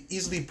 Where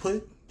easily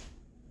put,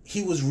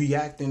 he was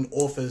reacting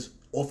off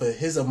of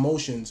his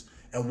emotions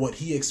and what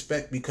he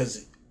expect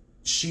because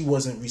she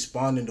wasn't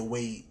responding the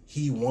way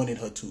he wanted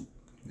her to.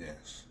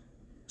 Yes.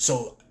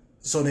 So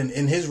then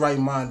in his right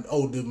mind,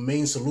 the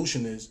main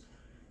solution is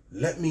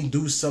let me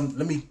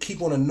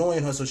keep on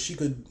annoying her so she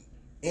could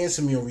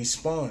answer me or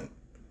respond.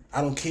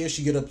 I don't care if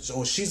she get up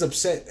or she's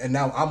upset and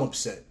now I'm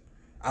upset.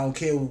 I don't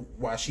care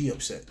why she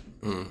upset.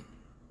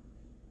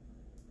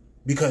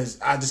 Because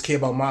I just care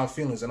about my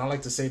feelings. And I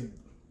like to say,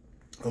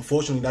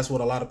 unfortunately, that's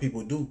what a lot of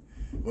people do.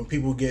 When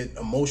people get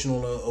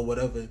emotional or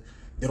whatever,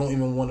 they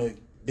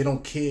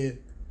don't care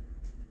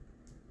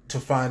to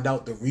find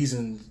out the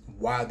reason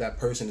why that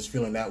person is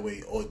feeling that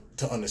way or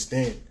to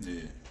understand.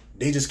 Yeah.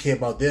 They just care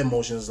about their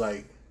emotions,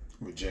 like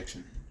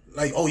rejection.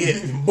 Like, oh yeah,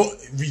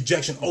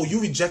 rejection. Oh, you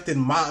rejected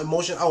my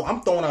emotion. Oh,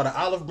 I'm throwing out an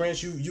olive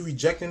branch. You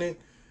rejecting it.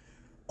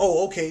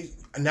 Oh, okay.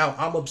 Now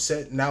I'm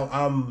upset. Now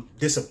I'm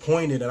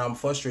disappointed and I'm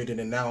frustrated.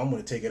 And now I'm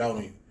gonna take it out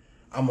on you.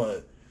 I'm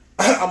gonna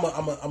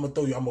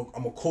throw you. I'm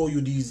gonna call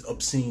you these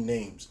obscene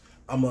names.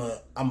 I'm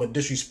gonna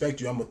disrespect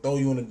you. I'm gonna throw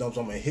you in the dumps.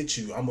 I'm gonna hit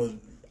you. I'm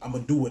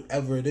gonna do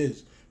whatever it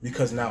is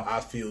because now I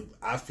feel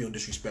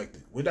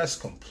disrespected. Well, that's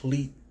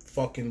complete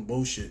fucking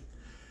bullshit.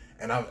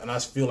 And I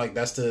feel like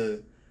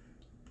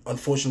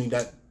unfortunately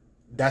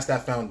that's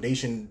that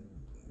foundation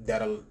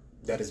that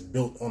is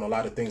built on a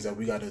lot of things that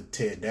we gotta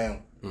tear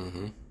down.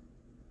 Mm-hmm.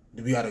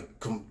 We gotta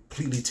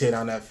completely tear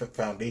down that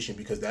foundation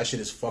because that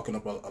shit is fucking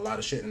up a lot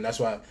of shit. And that's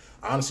why,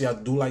 honestly, I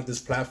do like this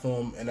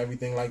platform and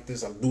everything like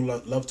this. I do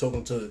love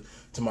talking to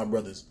my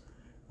brothers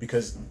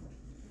because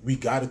we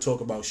gotta talk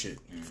about shit.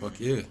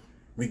 Fuck yeah.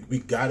 We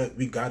gotta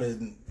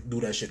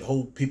do that shit.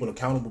 Hold people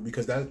accountable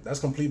because that's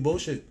complete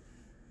bullshit.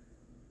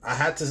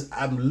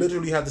 I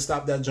literally had to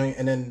stop that joint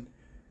and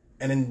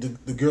then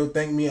the girl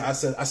thanked me. I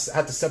said I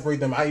had to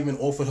separate them. I even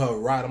offered her a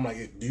ride. I'm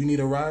like, do you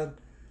need a ride?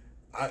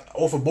 I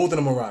offered both of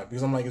them a ride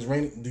because I'm like, it's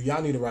raining. Do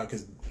y'all need a ride?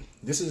 Because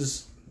this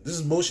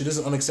is bullshit. This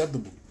is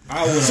unacceptable.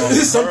 I would have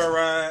offered her a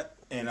ride,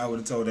 and I would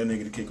have told that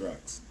nigga to kick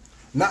rocks.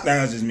 That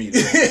was just me.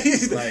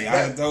 Like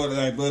I told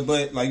her,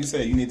 but like you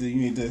said, you need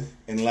to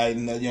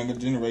enlighten the younger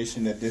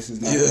generation that this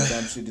is not the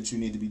dumb shit that you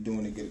need to be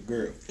doing to get a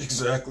girl.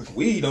 Exactly.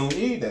 We don't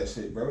need that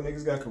shit, bro.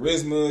 Niggas got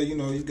charisma. You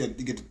know, you get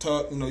to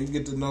talk. You know, you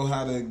get to know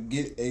how to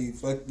get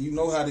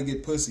how to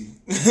get pussy.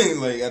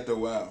 Like after a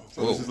while.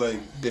 So it's just like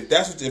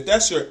if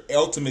that's your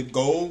ultimate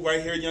goal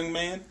right here, young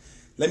man.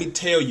 Let me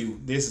tell you,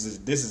 this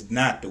is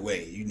not the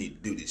way you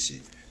need to do this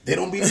shit. They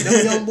don't be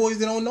them young boys.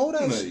 They don't know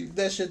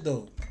that shit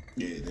though.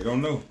 Yeah, they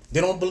don't know.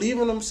 They don't believe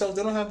in themselves.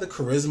 They don't have the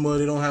charisma.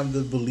 They don't have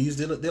the beliefs.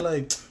 They're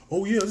like,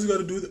 oh yeah, I just got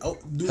to do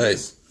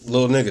this.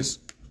 Little niggas,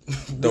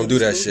 don't do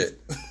that shit.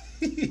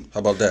 How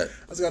about that?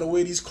 I just got to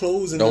wear these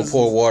clothes. And don't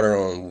pour water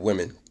on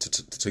women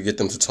to get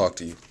them to talk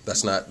to you.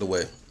 That's not the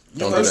way.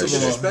 Don't do that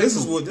shit. This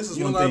is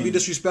you don't gotta be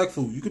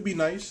disrespectful. You could be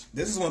nice.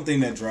 This is one thing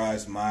that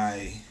drives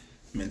my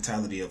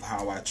mentality of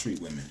how I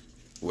treat women.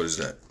 What is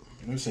that?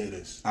 Let me say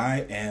this.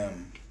 I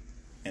am,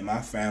 in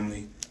my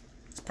family,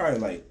 it's probably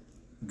like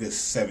good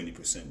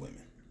 70%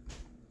 women.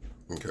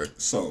 Okay.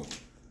 So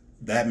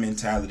that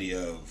mentality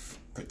of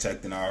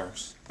protecting our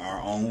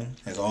own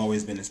has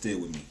always been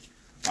instilled with me.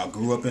 I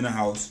grew up in a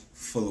house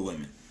full of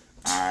women.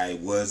 I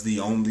was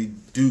the only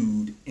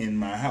dude in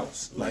my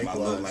house. Like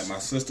my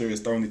sister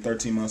is only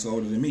 13 months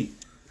older than me.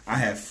 I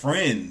have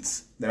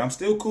friends that I'm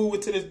still cool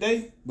with to this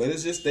day, but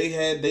it's just they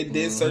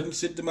did certain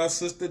shit to my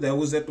sister that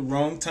was at the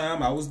wrong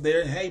time. I was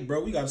there. Hey,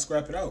 bro, we got to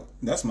scrap it out.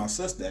 That's my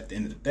sister at the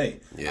end of the day.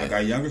 Yeah. I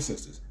got younger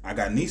sisters. I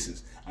got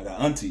nieces. I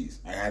got aunties.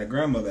 I had a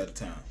grandmother at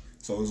the time.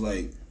 So it was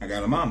like, I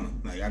got a mama.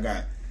 Like, I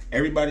got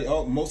everybody,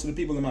 most of the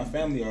people in my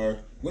family are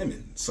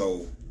women.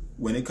 So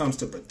when it comes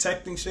to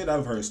protecting shit,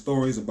 I've heard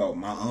stories about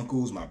my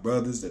uncles, my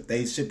brothers, that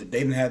they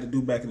didn't have to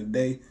do back in the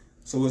day.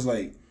 So it's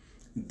like,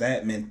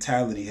 that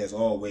mentality has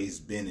always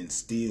been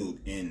instilled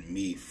in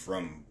me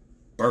from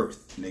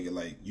birth, nigga.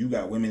 Like, you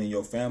got women in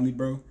your family,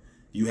 bro.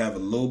 You have a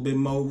little bit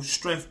more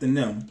strength than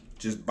them,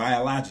 just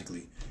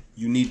biologically.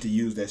 You need to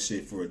use that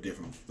shit for a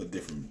different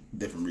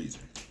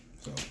reason.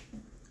 So,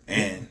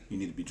 and you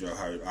need to be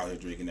out here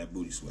drinking that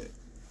booty sweat.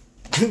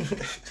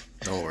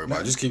 Don't worry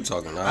about it. Just keep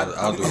talking.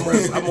 I'll do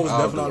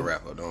a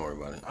wrap up. Don't worry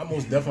about it. I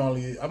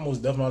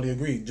most definitely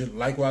agree. Just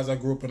likewise, I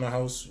grew up in a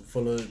house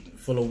full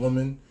of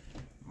women.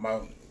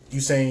 You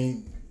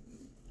saying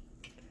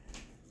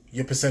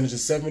your percentage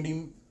is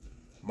 70?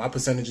 My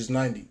percentage is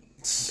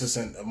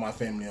 90% of my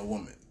family are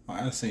women. Oh, I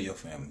done seen your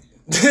family.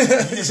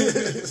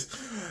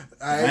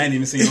 I ain't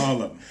even seen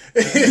all of them.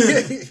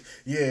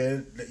 Yeah,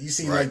 you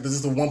see, like this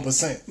is the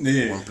 1%.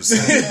 Yeah,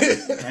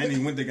 1%. I ain't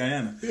even went to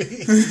Guyana.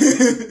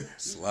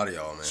 It's a lot of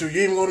y'all, man. So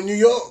you even go to New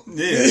York?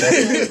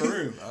 Yeah, for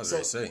real. I was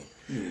gonna say.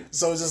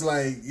 So it's just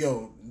like,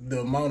 yo,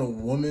 the amount of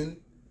women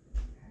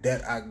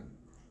that I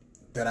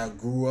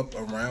grew up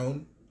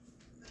around,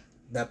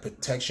 that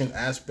protection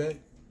aspect,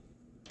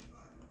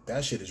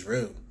 that shit is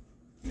real.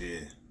 Yeah.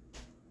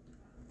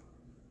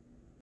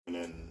 And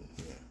then,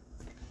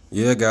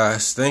 Yeah,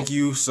 guys, thank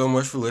you so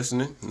much for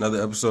listening.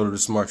 Another episode of the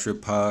Smart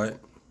Trip Pod.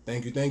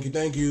 thank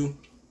you.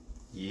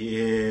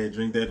 Yeah,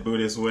 drink that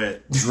booty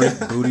sweat. Drink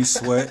booty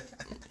sweat.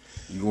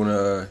 You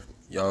wanna,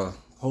 y'all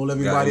Hold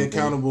everybody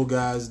accountable,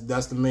 guys.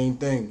 That's the main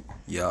thing.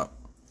 Yeah.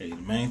 Hey, the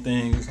main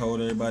thing is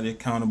hold everybody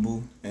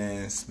accountable,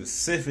 and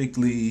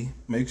specifically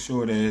make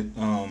sure that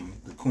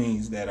the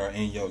queens that are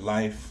in your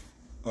life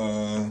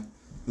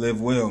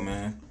live well,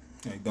 man.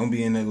 Like, don't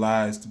be in their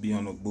lives to be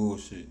on no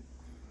bullshit.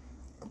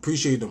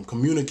 Appreciate them.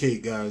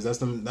 Communicate, guys.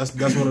 That's one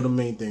of the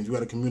main things. You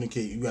got to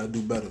communicate. You got to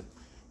do better.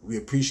 We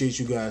appreciate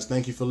you guys.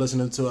 Thank you for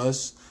listening to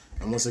us.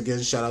 And once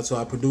again, shout out to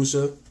our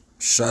producer.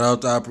 Shout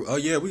out to our... Oh,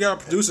 yeah, we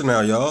got a producer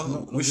now, y'all.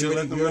 No, we should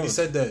let them We already know.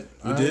 said that.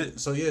 We did?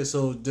 So, yeah.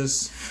 So,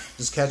 just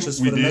catch us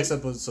for the next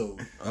episode.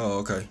 Oh,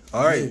 okay.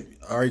 All right.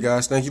 All right,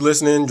 guys. Thank you for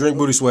listening. Drink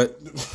booty sweat.